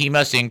out on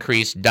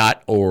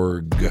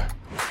hemustincrease.org.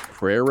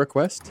 Prayer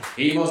request?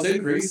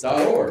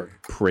 hemustincrease.org.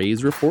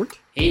 Praise report?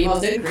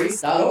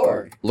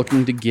 hemustincrease.org.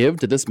 Looking to give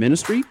to this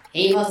ministry?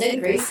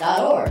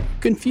 hemustincrease.org.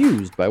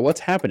 Confused by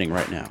what's happening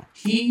right now?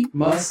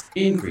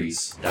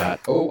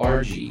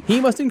 hemustincrease.org.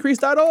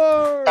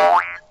 hemustincrease.org.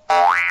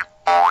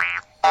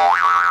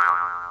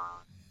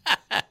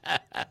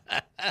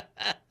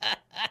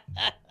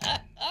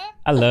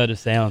 I love the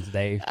sounds,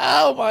 Dave.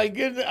 Oh, my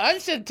goodness. I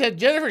said to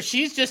Jennifer,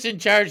 she's just in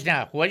charge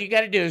now. What you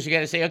got to do is you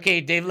got to say,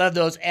 okay, Dave, love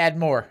those, add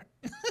more.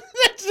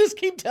 Just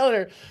keep telling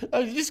her,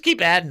 just keep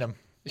adding them.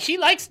 She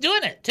likes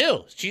doing it,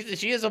 too.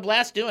 She has a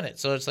blast doing it.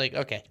 So it's like,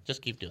 okay,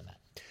 just keep doing that.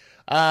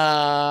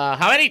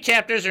 How many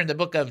chapters are in the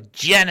book of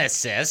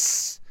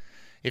Genesis?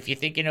 If you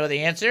think you know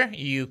the answer,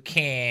 you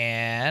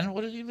can,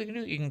 what are you looking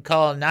to do? You can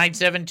call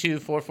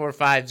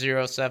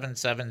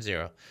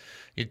 972-445-0770.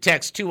 You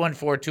text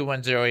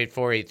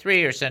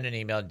 214-210-8483 or send an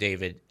email,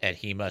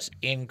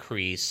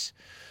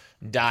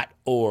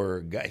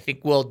 david@hemustincrease.org. I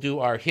think we'll do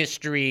our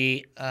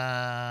history.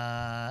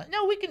 No,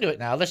 we can do it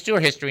now. Let's do our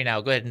history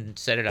now. Go ahead and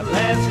set it up.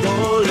 Let's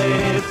go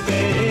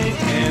living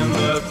in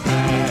the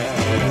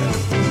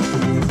past.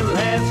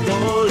 Let's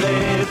go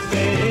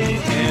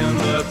living in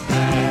the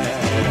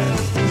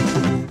past.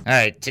 All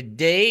right,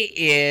 today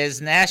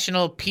is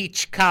National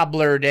Peach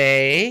Cobbler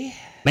Day.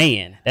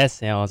 Man, that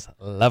sounds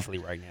lovely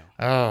right now.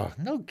 Oh,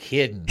 no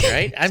kidding,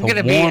 right? I'm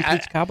gonna be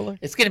peach cobbler.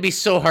 It's gonna be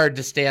so hard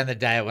to stay on the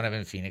diet when I'm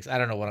in Phoenix. I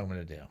don't know what I'm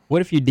gonna do. What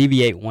if you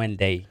deviate one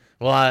day?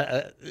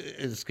 Well,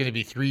 it's gonna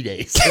be 3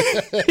 days.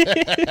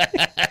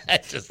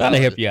 Trying to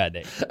help you out,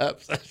 Dave.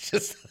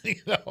 Just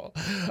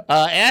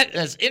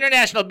it's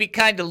International Be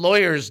Kind to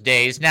Lawyers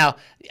Days. Now,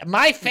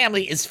 my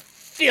family is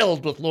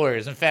filled with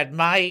lawyers. In fact,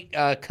 my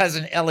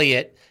cousin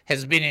Elliot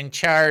has been in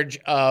charge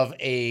of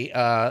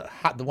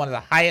one of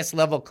the highest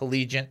level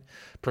collegiate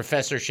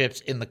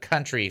professorships in the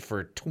country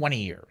for 20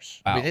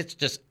 years. Wow. I mean, it's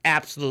just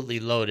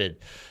absolutely loaded.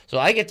 So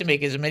I get to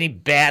make as many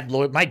bad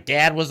lawyers. My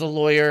dad was a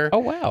lawyer. Oh,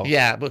 wow.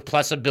 Yeah, but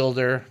plus a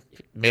builder.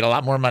 Made a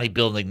lot more money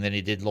building than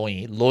he did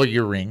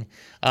lawyering.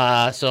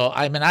 So,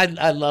 I mean,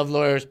 I love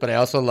lawyers, but I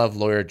also love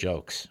lawyer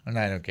jokes, and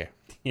I don't care.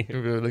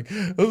 People are like,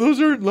 oh, those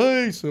aren't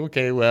nice.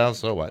 Okay, well,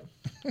 so what?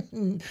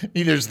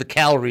 Neither's the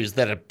calories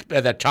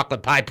that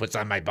chocolate pie puts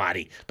on my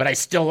body, but I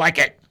still like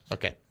it.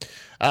 Okay.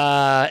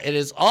 It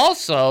is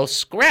also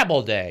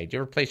Scrabble Day. Did you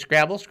ever play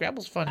Scrabble?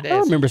 Scrabble's a fun day. I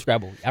remember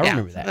Scrabble. I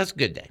remember that. That's a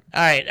good day.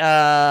 All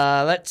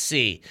right. Let's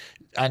see.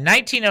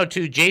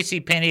 1902, J.C.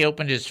 Penney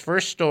opened his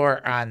first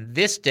store on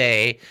this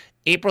day,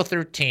 April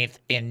 13th,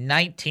 in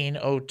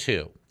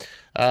 1902.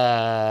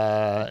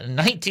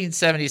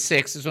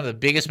 1976 is one of the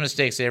biggest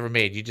mistakes they ever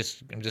made. You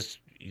just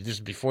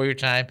before your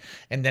time,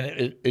 and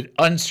then it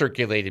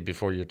uncirculated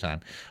before your time.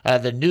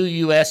 The new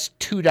U.S.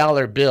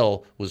 $2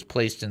 bill was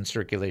placed in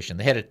circulation.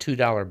 They had a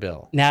 $2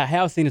 bill. Now, I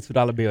have seen a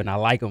 $2 bill, and I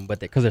like them, but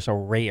because they're so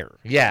rare.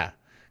 Yeah,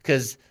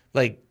 because,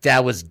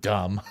 that was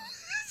dumb.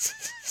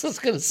 So I was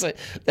going to say,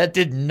 that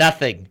did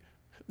nothing.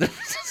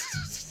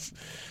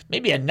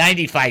 Maybe a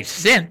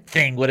 95-cent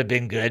thing would have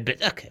been good,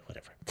 but okay,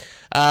 whatever.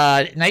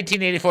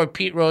 1984,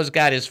 Pete Rose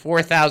got his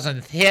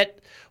 4,000th hit.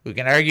 We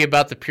can argue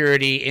about the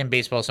purity in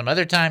baseball some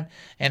other time.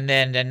 And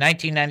then in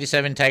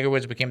 1997, Tiger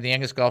Woods became the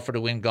youngest golfer to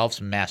win golf's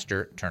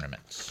master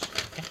tournaments.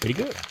 Okay. Pretty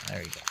good.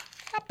 There you go.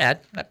 Not bad.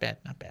 All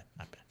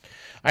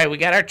right, we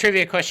got our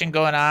trivia question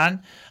going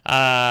on.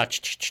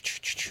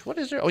 What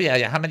is there? Oh,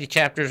 yeah. How many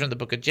chapters are in the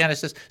book of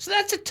Genesis? So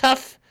that's a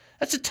tough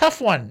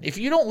one. If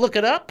you don't look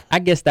it up. I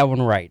guessed that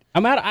one right.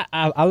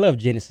 I love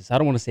Genesis. I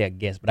don't want to say I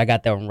guessed, but I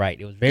got that one right.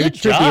 It was very Good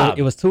tricky. job.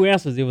 It was two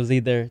answers. It was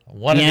either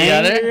one or the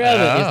other.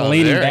 Just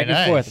leaning back nice.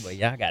 and forth. But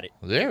yeah, I got it.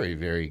 Very,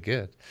 very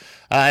good.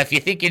 If you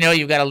think you know,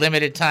 you've got a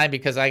limited time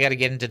because I got to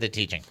get into the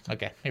teaching.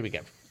 Okay, here we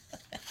go.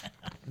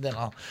 Then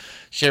I'll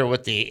share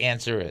what the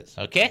answer is.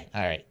 Okay?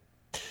 All right.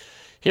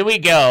 Here we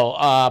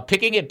go.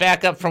 Picking it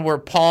back up from where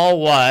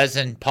Paul was,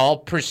 and Paul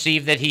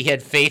perceived that he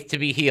had faith to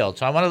be healed.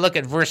 So I want to look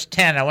at verse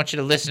 10. I want you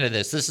to listen to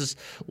this. This is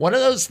one of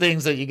those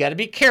things that you got to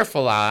be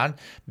careful on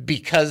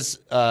because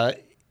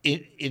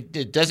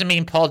it doesn't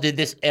mean Paul did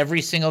this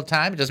every single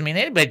time. It doesn't mean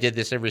anybody did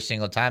this every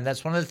single time.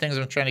 That's one of the things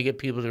I'm trying to get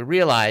people to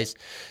realize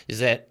is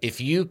that if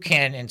you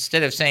can,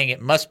 instead of saying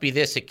it must be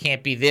this, it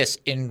can't be this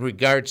in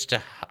regards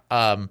to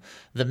the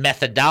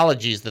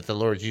methodologies that the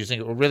Lord's using,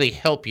 it will really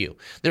help you.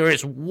 There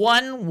is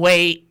one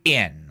way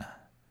in.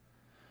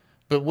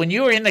 But when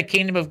you are in the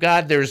kingdom of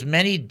God, there's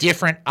many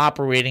different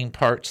operating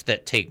parts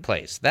that take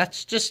place.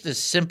 That's just as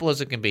simple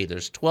as it can be.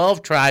 There's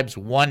 12 tribes,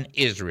 one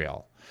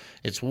Israel.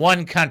 It's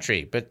one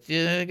country, but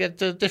you get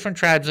the different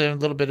tribes have a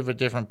little bit of a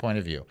different point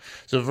of view.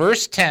 So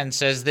verse 10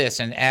 says this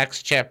in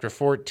Acts chapter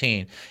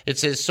 14. It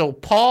says, so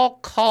Paul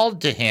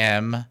called to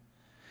him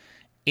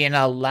in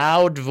a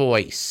loud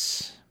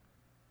voice,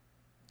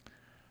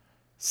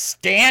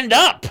 stand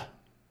up.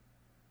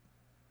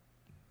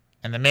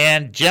 And the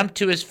man jumped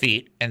to his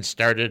feet and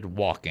started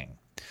walking.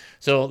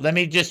 So let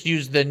me just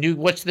use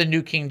what's the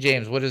New King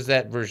James? What does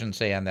that version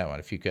say on that one,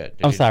 if you could?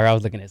 I'm sorry, I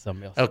was looking at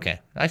something else. Okay,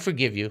 I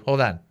forgive you. Hold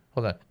on.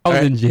 I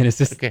was in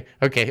Genesis.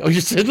 Okay. Oh, you're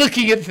still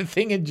looking at the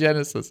thing in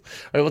Genesis.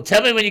 All right, well,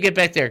 tell me when you get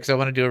back there because I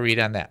want to do a read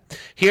on that.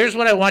 Here's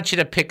what I want you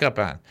to pick up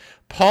on.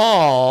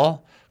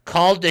 Paul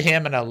called to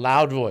him in a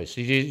loud voice.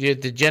 You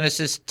the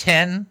Genesis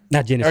 10?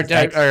 Not Genesis.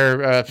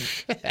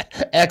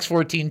 Acts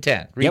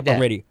 14:10. Read that.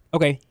 I'm ready.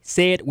 Okay.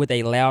 Said with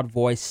a loud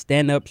voice,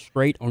 stand up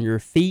straight on your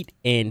feet,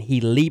 and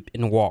he leaped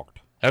and walked.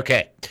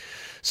 Okay.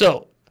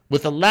 So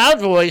with a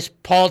loud voice,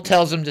 Paul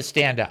tells him to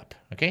stand up.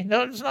 Okay?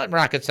 No, it's not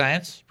rocket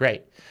science.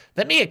 Right.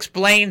 Let me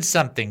explain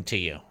something to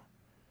you.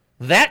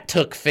 That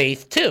took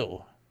faith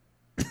too.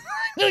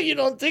 No, you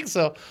don't think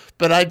so.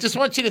 But I just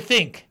want you to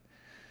think.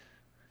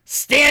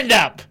 Stand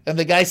up. And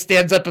the guy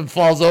stands up and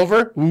falls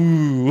over.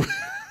 Ooh.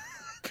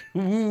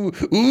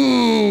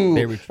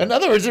 Ooh. In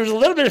other words, there's a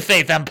little bit of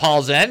faith on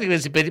Paul's end.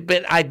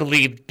 But I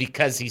believe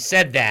because he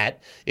said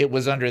that, it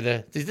was under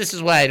this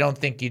is why I don't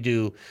think you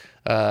do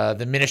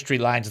the ministry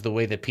lines the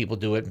way that people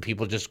do it, and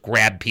people just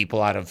grab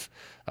people out of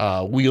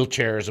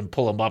wheelchairs and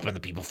pull them up, and the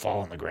people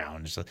fall on the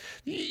ground. So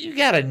you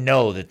got to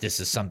know that this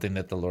is something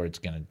that the Lord's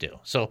going to do.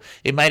 So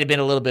it might have been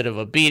a little bit of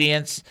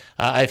obedience.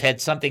 I've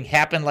had something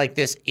happen like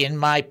this in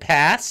my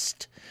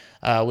past,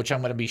 which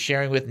I'm going to be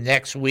sharing with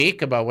next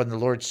week about when the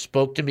Lord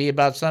spoke to me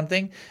about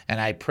something,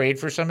 and I prayed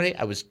for somebody.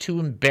 I was too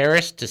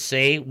embarrassed to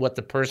say what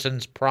the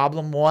person's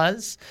problem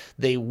was.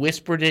 They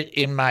whispered it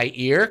in my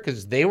ear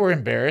because they were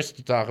embarrassed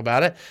to talk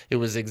about it. It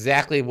was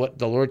exactly what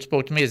the Lord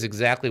spoke to me, is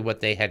exactly what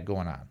they had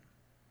going on.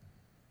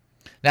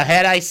 Now,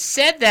 had I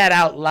said that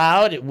out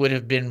loud, it would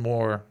have been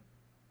more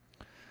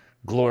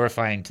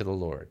glorifying to the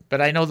Lord. But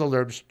I know the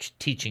Lord's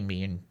teaching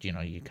me, and,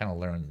 you kind of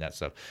learn that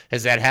stuff.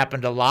 Has that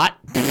happened a lot?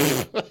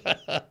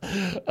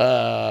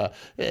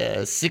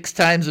 6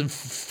 times and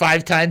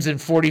 5 times in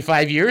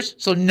 45 years?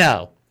 So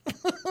no.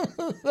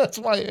 That's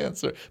my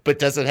answer. But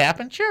does it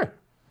happen? Sure.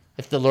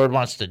 If the Lord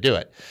wants to do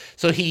it.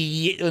 So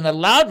he, in a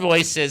loud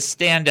voice, says,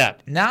 stand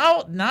up.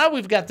 Now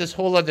we've got this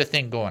whole other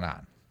thing going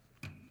on.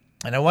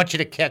 And I want you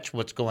to catch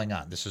what's going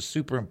on. This is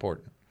super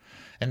important.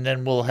 And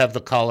then we'll have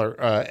the caller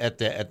at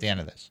the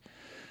end of this.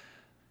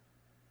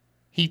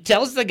 He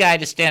tells the guy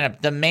to stand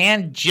up. The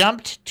man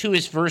jumped to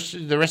his verse,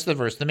 the rest of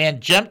the verse. The man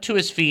jumped to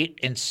his feet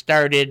and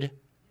started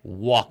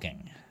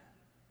walking.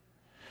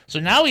 So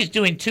now he's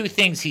doing 2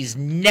 things he's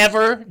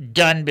never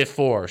done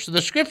before. So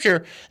the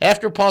scripture,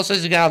 after Paul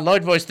says he got a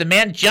loud voice, the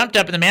man jumped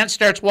up and the man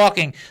starts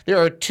walking. There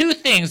are 2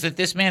 things that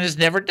this man has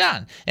never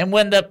done. And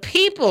when the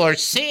people are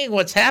seeing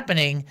what's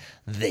happening,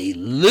 they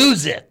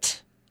lose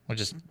it,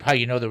 which is how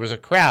you know there was a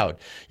crowd.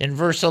 In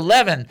verse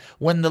 11,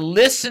 when the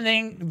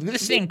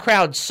listening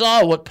crowd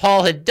saw what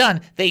Paul had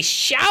done, they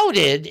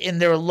shouted in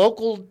their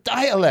local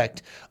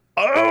dialect,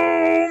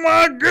 "Oh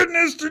my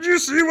goodness, did you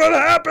see what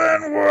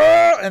happened?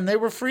 Whoa!" And they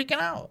were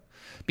freaking out.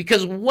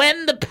 Because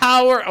when the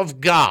power of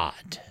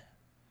God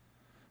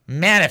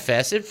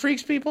manifests, it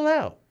freaks people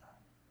out.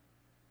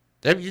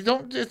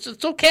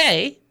 It's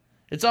okay.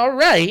 It's all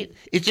right.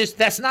 It's just,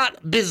 that's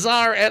not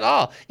bizarre at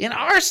all. In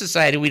our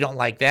society, we don't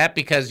like that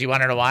because, you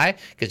want to know why?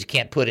 Because you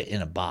can't put it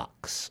in a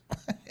box.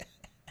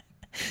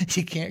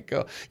 You can't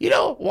go. You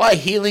know why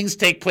healings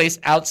take place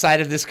outside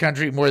of this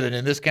country more than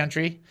in this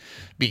country?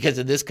 Because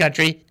in this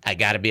country, I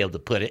got to be able to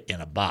put it in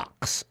a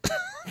box.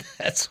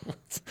 That's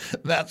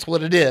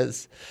what it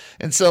is.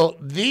 And so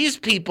these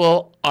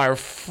people are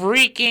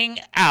freaking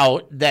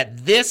out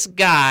that this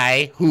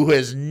guy who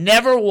has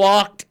never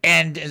walked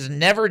and has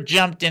never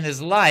jumped in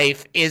his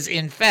life is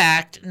in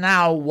fact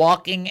now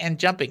walking and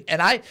jumping.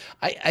 And I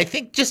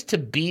think just to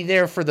be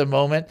there for the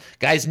moment,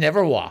 guy's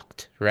never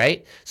walked,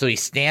 right? So he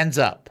stands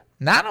up.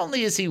 Not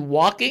only is he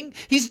walking,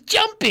 he's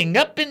jumping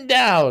up and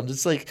down.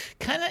 It's like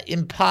kind of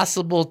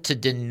impossible to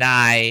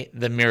deny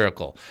the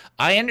miracle.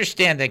 I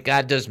understand that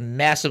God does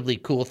massively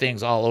cool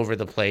things all over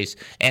the place,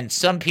 and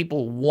some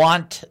people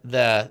want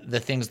the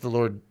things the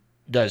Lord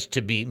does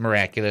to be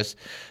miraculous.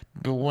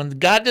 But when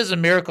God does a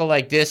miracle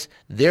like this,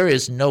 there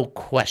is no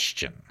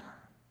question.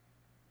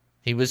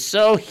 He was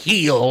so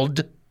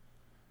healed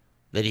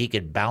that he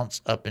could bounce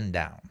up and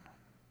down.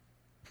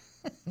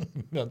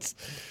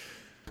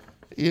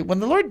 When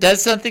the Lord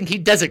does something, he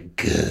does it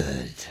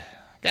good.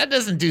 God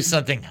doesn't do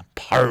something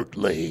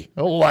partly.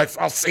 Oh,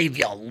 I'll save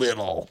you a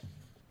little.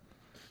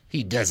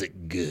 He does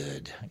it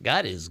good.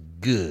 God is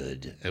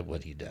good at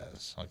what he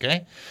does,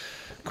 okay?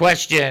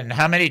 Question,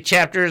 how many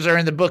chapters are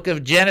in the book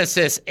of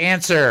Genesis?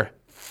 Answer,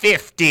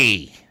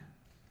 50.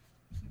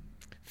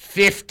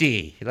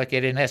 50. You're lucky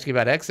I didn't ask you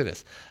about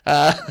Exodus.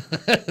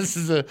 This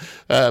is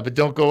but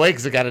don't go away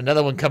because I got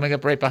another one coming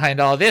up right behind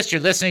all this.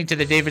 You're listening to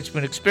the David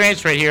Spoon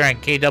Experience right here on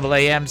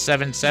KAAM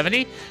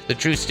 770, the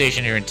truth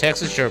station here in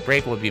Texas. Short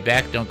break. We'll be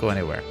back. Don't go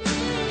anywhere.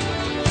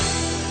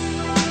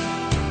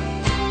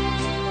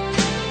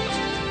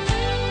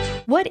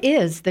 What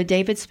is the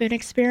David Spoon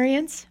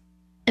Experience?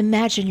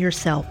 Imagine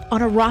yourself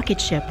on a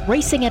rocket ship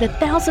racing at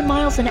 1,000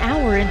 miles an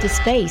hour into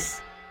space.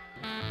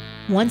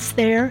 Once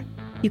there,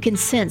 you can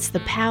sense the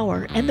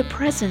power and the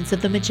presence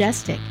of the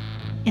majestic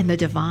and the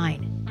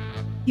divine.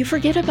 You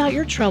forget about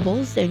your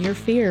troubles and your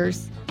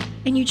fears,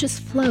 and you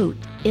just float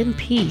in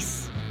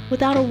peace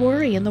without a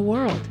worry in the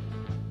world.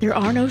 There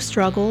are no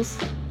struggles,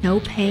 no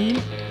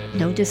pain,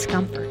 no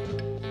discomfort.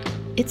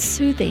 It's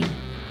soothing,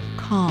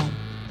 calm,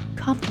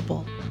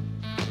 comfortable.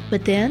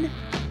 But then,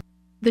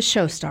 the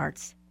show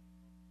starts.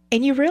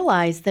 And you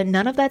realize that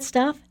none of that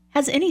stuff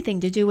has anything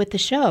to do with the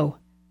show.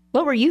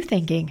 What were you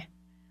thinking?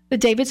 The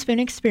David Spoon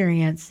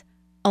Experience,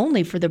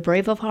 only for the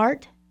brave of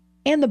heart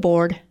and the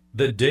bored.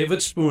 The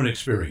David Spoon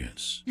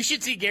Experience. You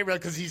should see Gabriel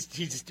because he's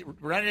just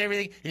running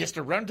everything. He has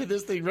to run to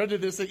this thing, run to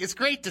this thing. It's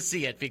great to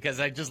see it because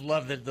I just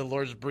love that the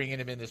Lord's bringing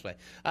him in this way.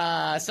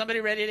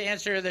 Somebody ready to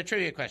answer the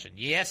trivia question?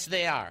 Yes,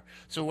 they are.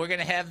 So we're going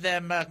to have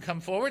them come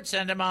forward,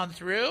 send them on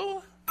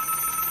through.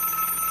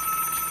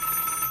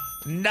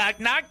 Knock,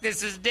 knock.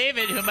 This is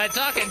David. Who am I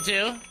talking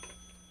to?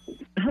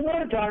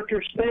 Hello,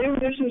 Dr. Spoon.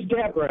 This is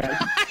Deborah.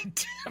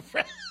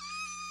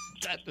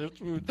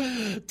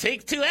 Deborah.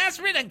 Take 2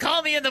 aspirin and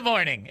call me in the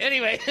morning.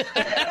 Anyway.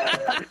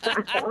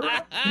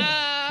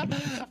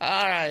 All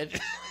right.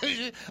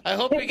 I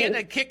hope you're getting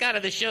a kick out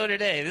of the show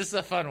today. This is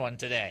a fun one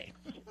today.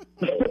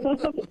 All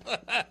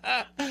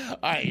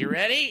right, you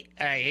ready?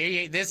 All right, here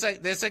you, this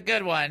is a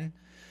good one.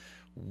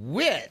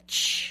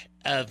 Which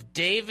of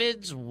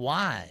David's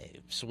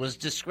wives was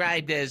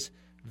described as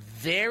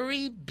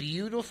very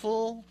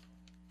beautiful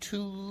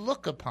to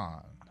look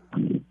upon?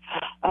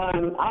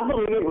 I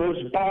believe it was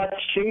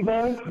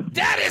Bathsheba.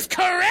 That is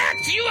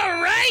correct. You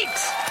are right.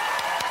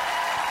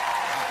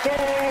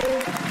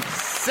 Yay.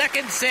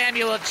 2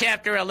 Samuel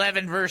chapter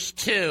 11, verse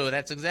 2.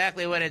 That's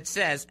exactly what it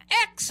says.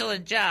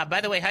 Excellent job. By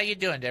the way, how you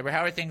doing, Deborah?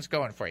 How are things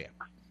going for you?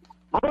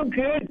 I'm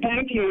good,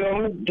 thank you.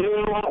 I'm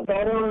doing a lot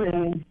better,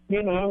 and,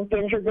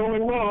 things are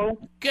going well.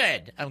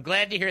 Good. I'm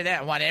glad to hear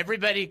that. I want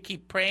everybody to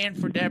keep praying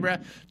for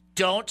Deborah.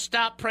 Don't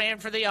stop praying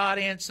for the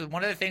audience.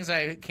 One of the things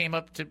I came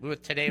up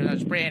with today when I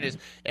was praying is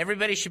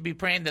everybody should be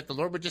praying that the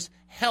Lord would just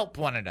help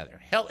one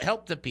another.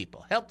 Help the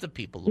people. Help the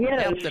people, Lord.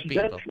 Yes, help the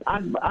people.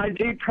 I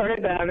do pray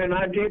that, and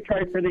I do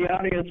pray for the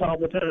audience all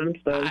the time.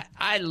 So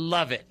I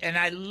love it, and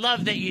I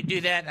love that you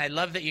do that, and I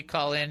love that you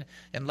call in.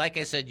 And like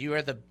I said, you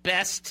are the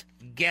best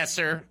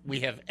guesser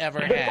we have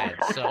ever had.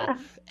 So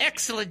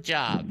excellent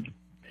job.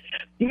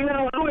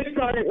 I always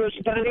thought it was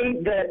funny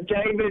that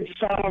David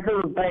saw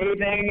her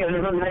bathing and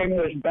her name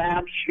was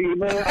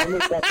Bathsheba. I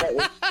always thought that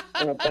was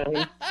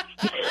funny.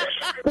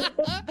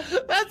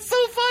 That's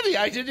so funny.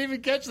 I didn't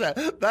even catch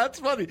that.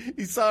 That's funny.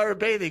 He saw her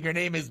bathing. Her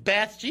name is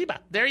Bathsheba.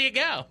 There you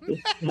go.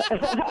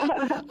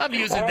 I'm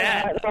using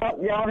that. Right,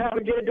 well, y'all have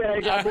a good day.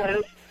 God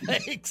bless.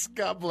 Thanks.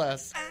 God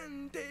bless.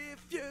 And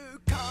if you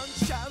can't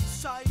shout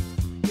sight,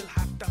 you'll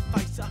have to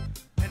face a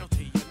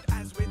penalty. And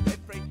as with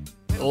every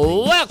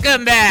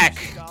welcome back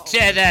to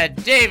the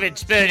David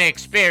Spoon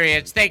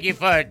Experience. Thank you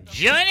for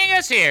joining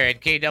us here at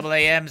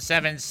KAAM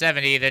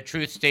 770, the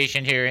truth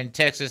station here in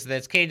Texas.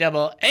 That's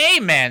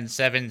KAAM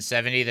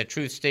 770, the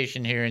truth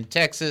station here in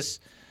Texas.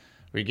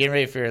 We're getting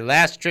ready for your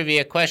last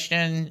trivia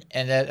question,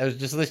 and I was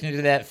just listening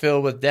to that, Phil,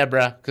 with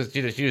Deborah, because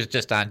she was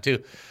just on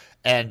too.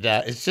 And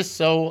it's just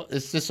so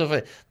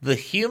funny. The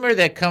humor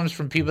that comes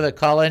from people that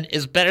call in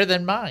is better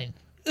than mine.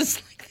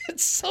 It's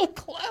so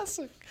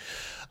classic.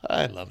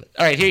 I love it.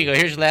 All right, here you go.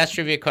 Here's your last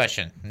trivia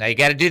question. Now, you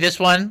got to do this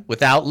one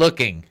without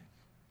looking,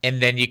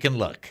 and then you can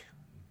look.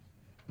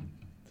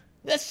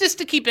 That's just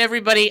to keep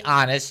everybody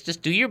honest.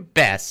 Just do your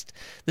best.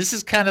 This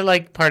is kind of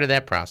like part of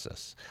that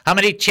process. How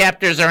many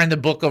chapters are in the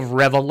book of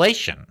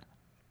Revelation?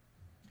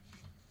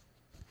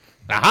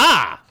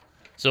 Aha!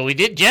 So we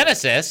did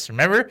Genesis.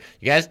 Remember,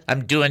 you guys,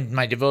 I'm doing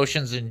my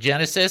devotions in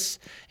Genesis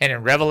and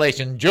in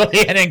Revelation.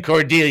 Joanne and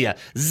Cordelia.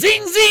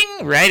 Zing,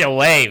 zing, right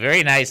away.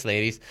 Very nice,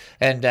 ladies.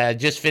 And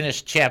just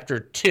finished chapter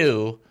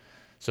 2.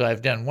 So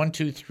I've done 1,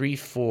 2, 3,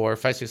 4,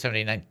 5, 6, 7,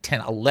 8, 9,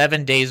 10,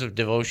 11 days of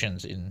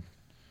devotions in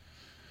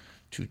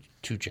two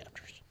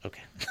chapters.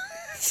 Okay.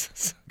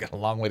 Got a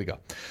long way to go.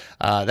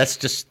 That's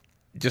just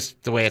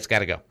the way it's got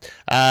to go.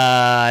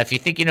 If you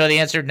think you know the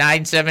answer,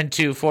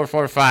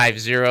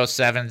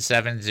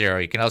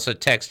 972-445-0770. You can also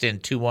text in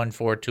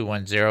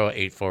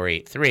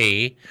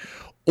 214-210-8483.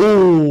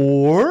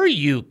 Or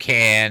you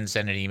can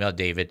send an email,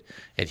 David,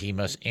 at he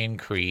must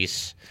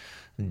increase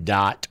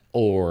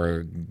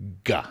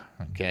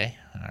Okay?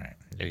 All right.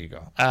 There you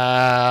go.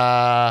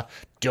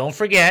 Don't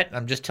forget,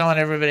 I'm just telling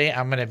everybody,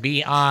 I'm going to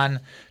be on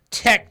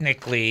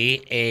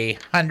technically a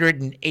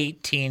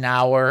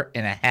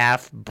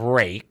 118-hour-and-a-half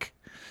break,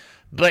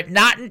 but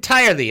not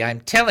entirely.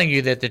 I'm telling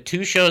you that the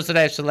two shows that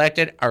I've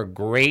selected are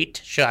great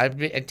shows. I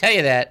tell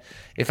you that.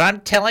 If I'm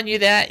telling you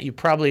that, you're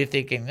probably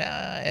thinking,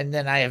 and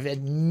then I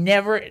have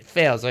never, it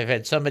fails. I've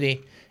had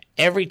somebody,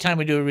 every time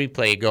we do a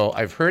replay, go,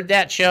 I've heard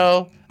that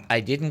show.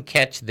 I didn't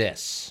catch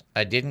this.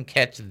 I didn't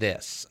catch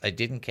this. I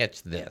didn't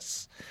catch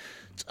this.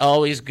 It's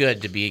always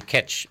good to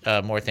catch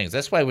more things.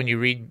 That's why when you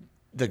read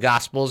the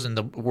Gospels and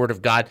the Word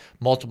of God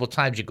multiple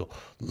times, you go,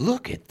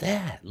 look at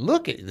that.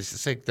 Look at this.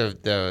 Is like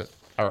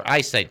our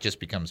eyesight just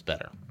becomes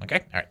better.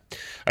 Okay? All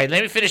right,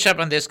 let me finish up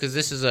on this because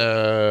this is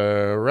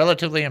a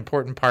relatively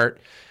important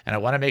part, and I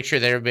want to make sure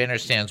that everybody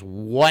understands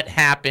what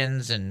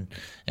happens, and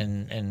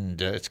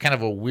it's kind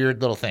of a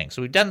weird little thing.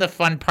 So we've done the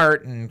fun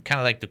part and kind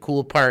of like the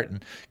cool part,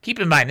 and keep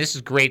in mind, this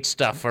is great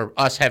stuff for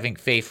us having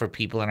faith for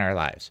people in our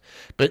lives.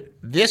 But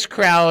this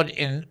crowd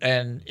in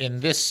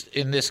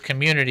this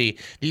community,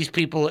 these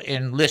people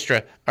in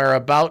Lystra are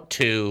about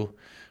to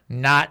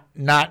not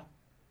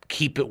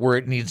keep it where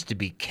it needs to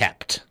be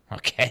kept.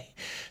 Okay,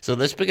 so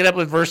let's pick it up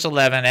with verse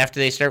 11 after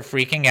they start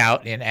freaking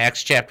out in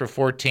Acts chapter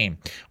 14.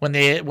 When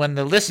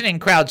the listening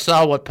crowd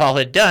saw what Paul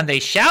had done, they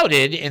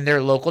shouted in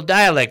their local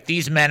dialect,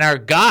 "These men are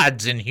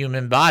gods in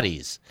human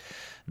bodies."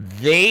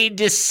 They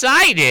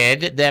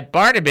decided that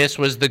Barnabas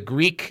was the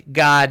Greek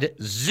god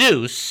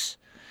Zeus,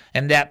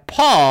 and that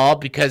Paul,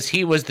 because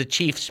he was the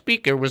chief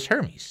speaker, was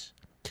Hermes.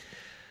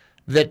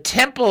 The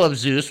temple of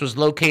Zeus was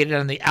located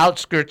on the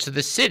outskirts of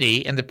the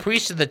city, and the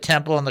priests of the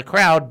temple and the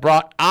crowd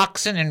brought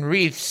oxen and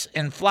wreaths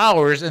and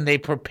flowers, and they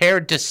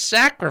prepared to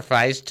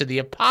sacrifice to the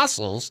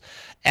apostles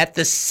at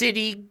the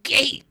city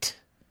gate.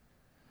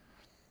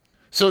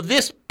 So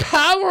this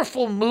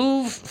powerful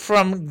move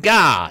from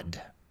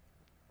God,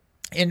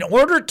 in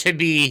order to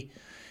be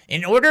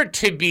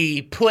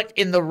put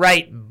in the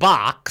right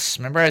box,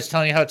 remember I was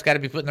telling you how it's got to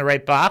be put in the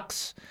right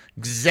box?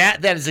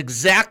 That is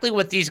exactly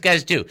what these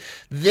guys do.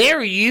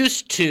 They're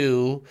used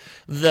to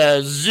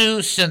the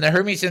Zeus and the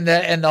Hermes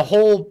and the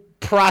whole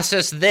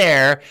process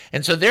there,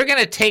 and so they're going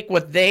to take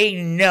what they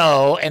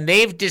know, and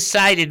they've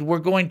decided we're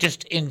going to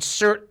just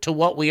insert to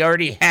what we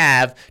already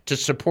have to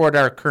support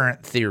our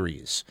current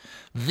theories.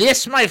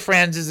 This, my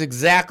friends, is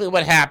exactly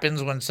what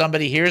happens when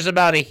somebody hears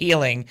about a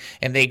healing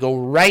and they go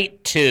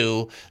right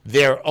to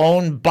their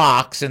own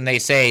box and they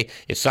say,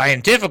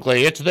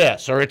 scientifically, it's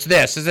this, or it's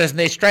this, and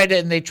they tried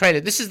it, and they tried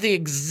it. This is the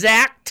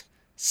exact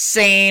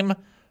same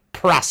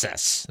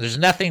process. There's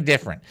nothing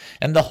different.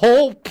 And the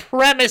whole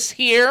premise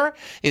here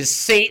is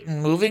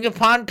Satan moving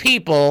upon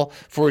people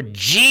for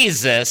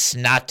Jesus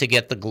not to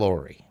get the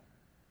glory.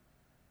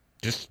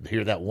 Just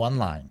hear that one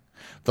line.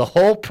 The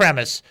whole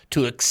premise,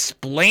 to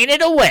explain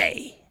it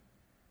away,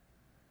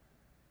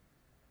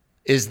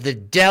 is the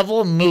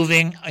devil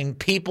moving in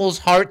people's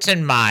hearts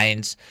and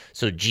minds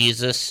so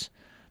Jesus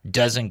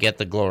doesn't get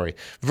the glory.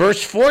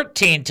 Verse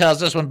 14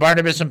 tells us when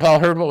Barnabas and Paul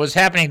heard what was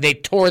happening, they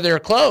tore their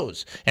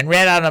clothes and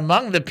ran out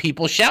among the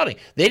people shouting.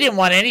 They didn't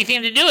want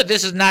anything to do with it.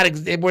 This is not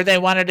where they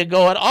wanted to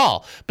go at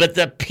all. But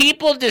the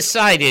people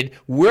decided,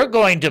 we're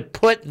going to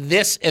put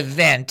this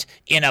event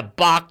in a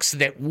box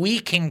that we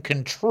can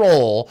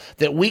control,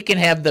 that we can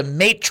have the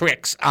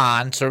matrix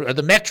on, or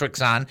the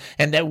metrics on,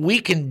 and that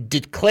we can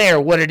declare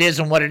what it is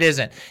and what it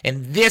isn't.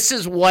 And this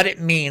is what it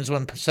means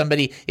when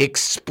somebody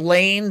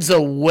explains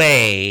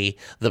away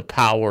the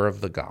power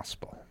of the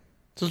gospel.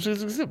 So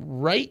it's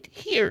right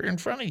here in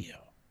front of you.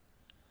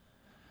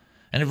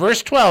 And in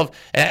verse 12,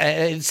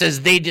 it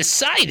says they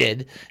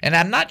decided, and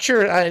I'm not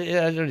sure,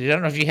 I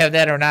don't know if you have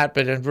that or not,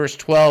 but in verse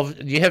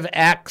 12, you have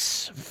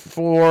Acts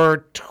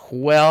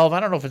 4:12. I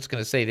don't know if it's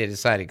going to say they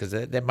decided, because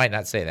that might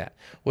not say that.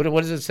 What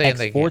does it say? Acts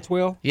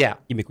 4:12? Yeah.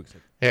 Give me a quick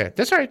second. Yeah,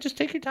 that's all right. Just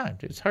take your time.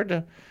 It's hard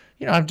to,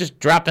 I'm just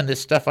dropping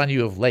this stuff on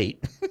you of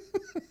late.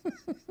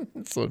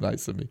 It's so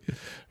nice of me,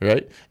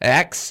 right?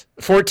 Acts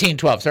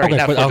 14:12. Sorry, okay,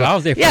 not 4:12. I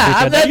was there.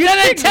 I'm going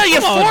to tell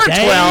you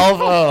 4:12.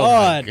 Oh,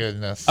 my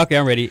goodness. Okay,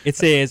 I'm ready. It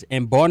says,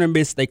 and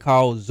Barnabas they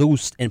called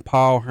Zeus and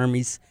Paul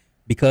Hermes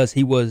because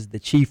he was the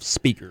chief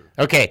speaker.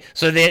 Okay,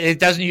 so it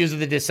doesn't use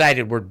the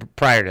decided word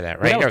prior to that,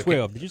 right? Well, that was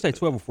 12. Did you say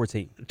 12 or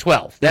 14?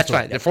 12. That's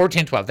fine.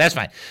 14:12. That's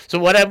fine. So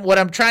what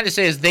I'm trying to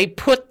say is they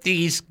put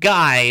these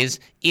guys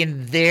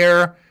in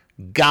their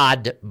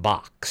God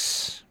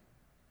box.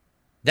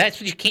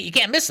 That's what you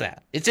can't miss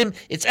that.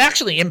 It's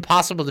actually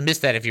impossible to miss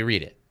that if you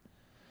read it.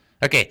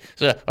 Okay,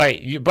 so all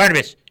right,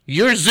 Barnabas,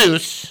 you're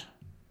Zeus.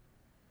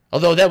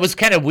 Although that was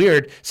kind of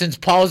weird, since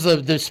Paul's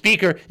the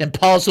speaker and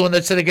Paul's the one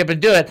that's setting up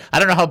and do it. I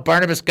don't know how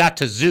Barnabas got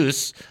to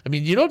Zeus. I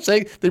mean, you know what I'm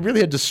saying? They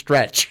really had to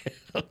stretch.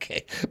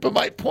 Okay, but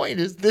my point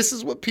is, this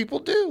is what people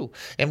do.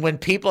 And when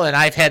people, and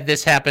I've had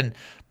this happen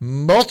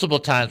multiple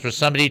times where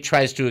somebody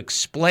tries to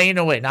explain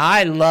away. Now,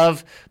 I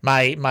love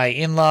my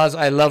in-laws.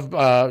 I love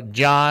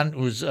John,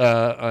 who's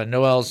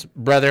Noel's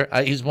brother.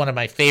 He's one of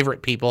my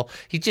favorite people.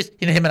 He just,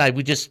 him and I,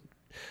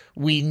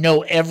 we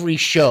know every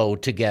show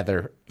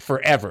together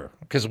forever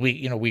because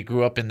we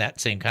grew up in that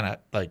same kind of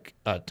like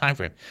time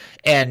frame.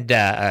 And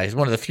he's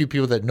one of the few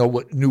people that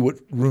knew what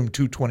room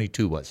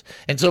 222 was.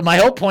 And so my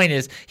whole point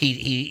is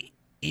he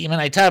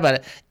when I talk about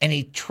it, and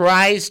he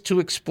tries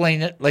to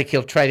explain it like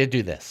he'll try to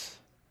do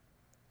this.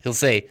 He'll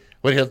say,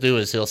 what he'll do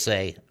is he'll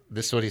say,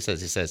 this is what he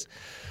says. He says,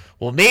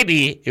 well,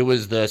 maybe it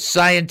was the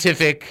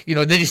scientific,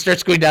 and then he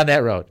starts going down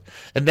that road.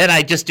 And then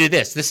I just do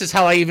this. This is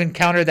how I even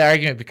counter the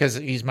argument because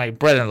he's my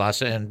brother-in-law,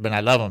 and when I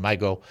love him, I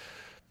go,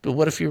 but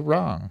what if you're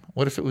wrong?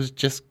 What if it was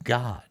just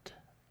God?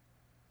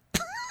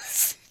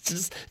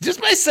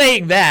 just by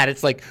saying that,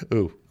 it's like,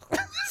 ooh.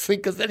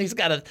 Because then he's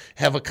got to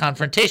have a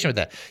confrontation with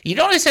that. You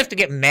don't always have to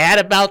get mad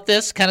about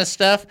this kind of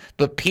stuff,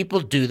 but people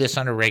do this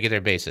on a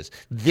regular basis.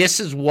 This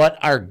is what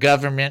our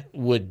government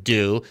would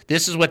do.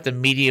 This is what the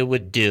media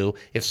would do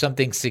if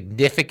something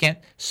significant,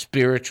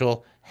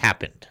 spiritual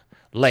happened.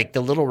 Like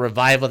the little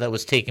revival that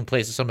was taking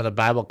place at some of the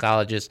Bible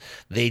colleges,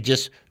 they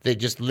just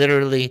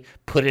literally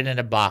put it in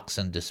a box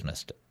and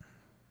dismissed it.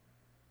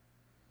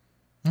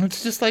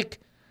 It's just like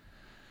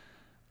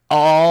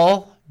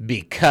all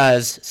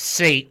because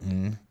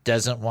Satan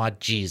doesn't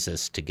want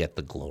Jesus to get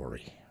the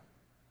glory.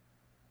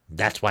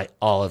 That's why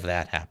all of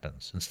that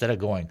happens. Instead of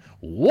going,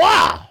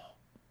 wow,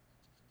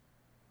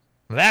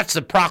 that's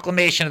the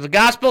proclamation of the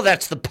gospel.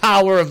 That's the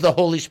power of the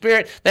Holy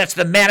Spirit. That's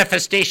the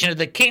manifestation of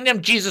the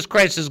kingdom. Jesus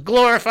Christ is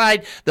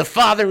glorified. The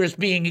Father is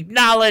being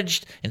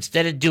acknowledged.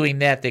 Instead of doing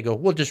that, they go,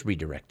 we'll just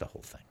redirect the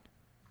whole thing.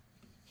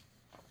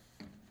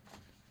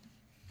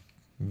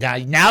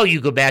 Now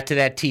you go back to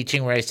that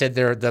teaching where I said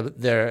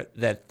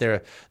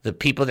the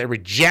people that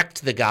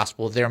reject the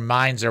gospel, their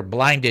minds are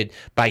blinded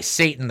by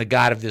Satan, the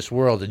god of this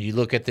world. And you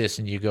look at this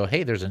and you go,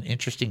 hey, there's an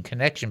interesting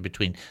connection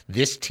between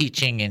this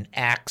teaching in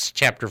Acts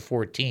chapter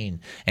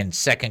 14 and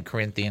 2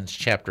 Corinthians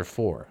chapter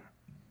 4.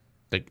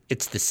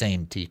 It's the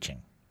same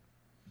teaching.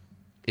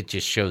 It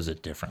just shows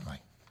it differently.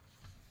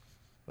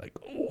 Like,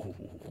 oh.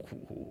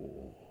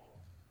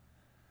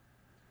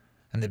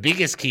 And the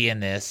biggest key in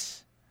this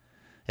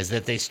is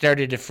that they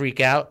started to freak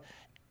out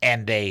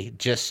and they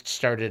just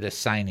started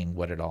assigning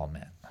what it all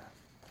meant.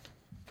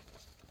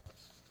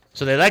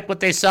 So they liked what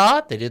they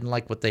saw, they didn't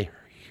like what they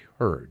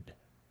heard.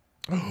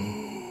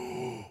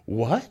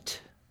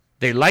 What?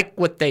 They liked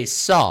what they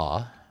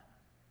saw,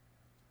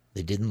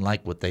 they didn't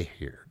like what they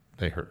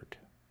heard.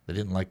 They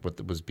didn't like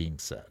what was being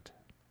said.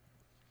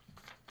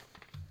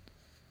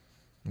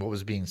 What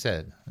was being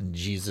said?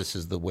 Jesus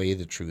is the way,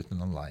 the truth, and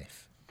the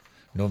life.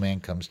 No man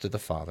comes to the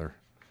Father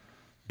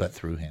but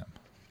through him.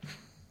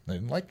 I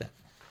didn't like that.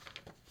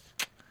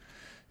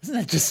 Isn't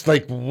that just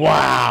like,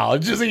 wow?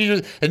 Just like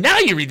and now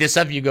you read this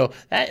up and you go,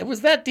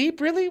 was that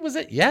deep, really? Was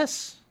it?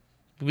 Yes.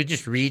 We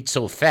just read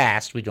so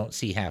fast, we don't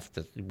see half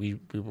the,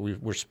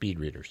 we're speed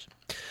readers.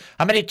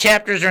 How many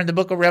chapters are in the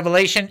book of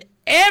Revelation?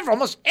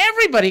 Almost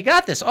everybody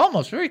got this.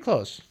 Almost, very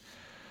close.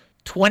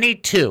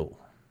 22.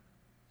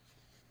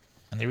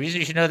 And the reason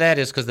you should know that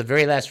is because the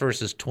very last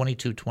verse is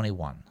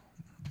 22:21.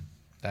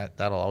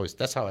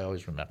 That's how I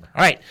always remember.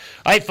 All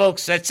right,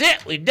 folks, that's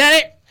it. We've done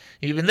it.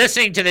 You've been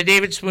listening to the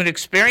David Spoon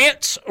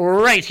Experience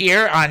right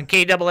here on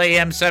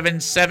KAAM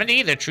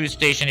 770, the Truth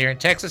Station here in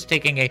Texas,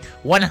 taking a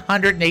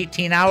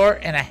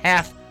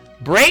 118-hour-and-a-half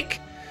break.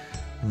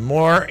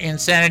 More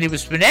insanity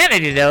with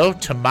Spoonanity, though,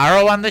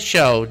 tomorrow on the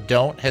show.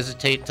 Don't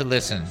hesitate to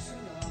listen.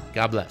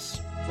 God bless.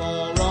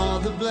 For all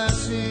the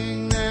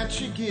blessing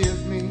that you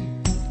give me,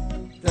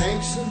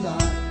 thanks a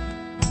lot.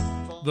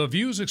 The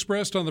views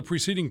expressed on the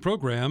preceding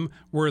program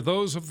were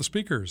those of the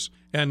speakers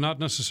and not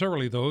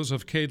necessarily those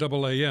of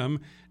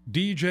KAAM,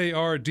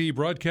 DJRD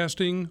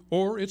Broadcasting,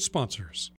 or its sponsors.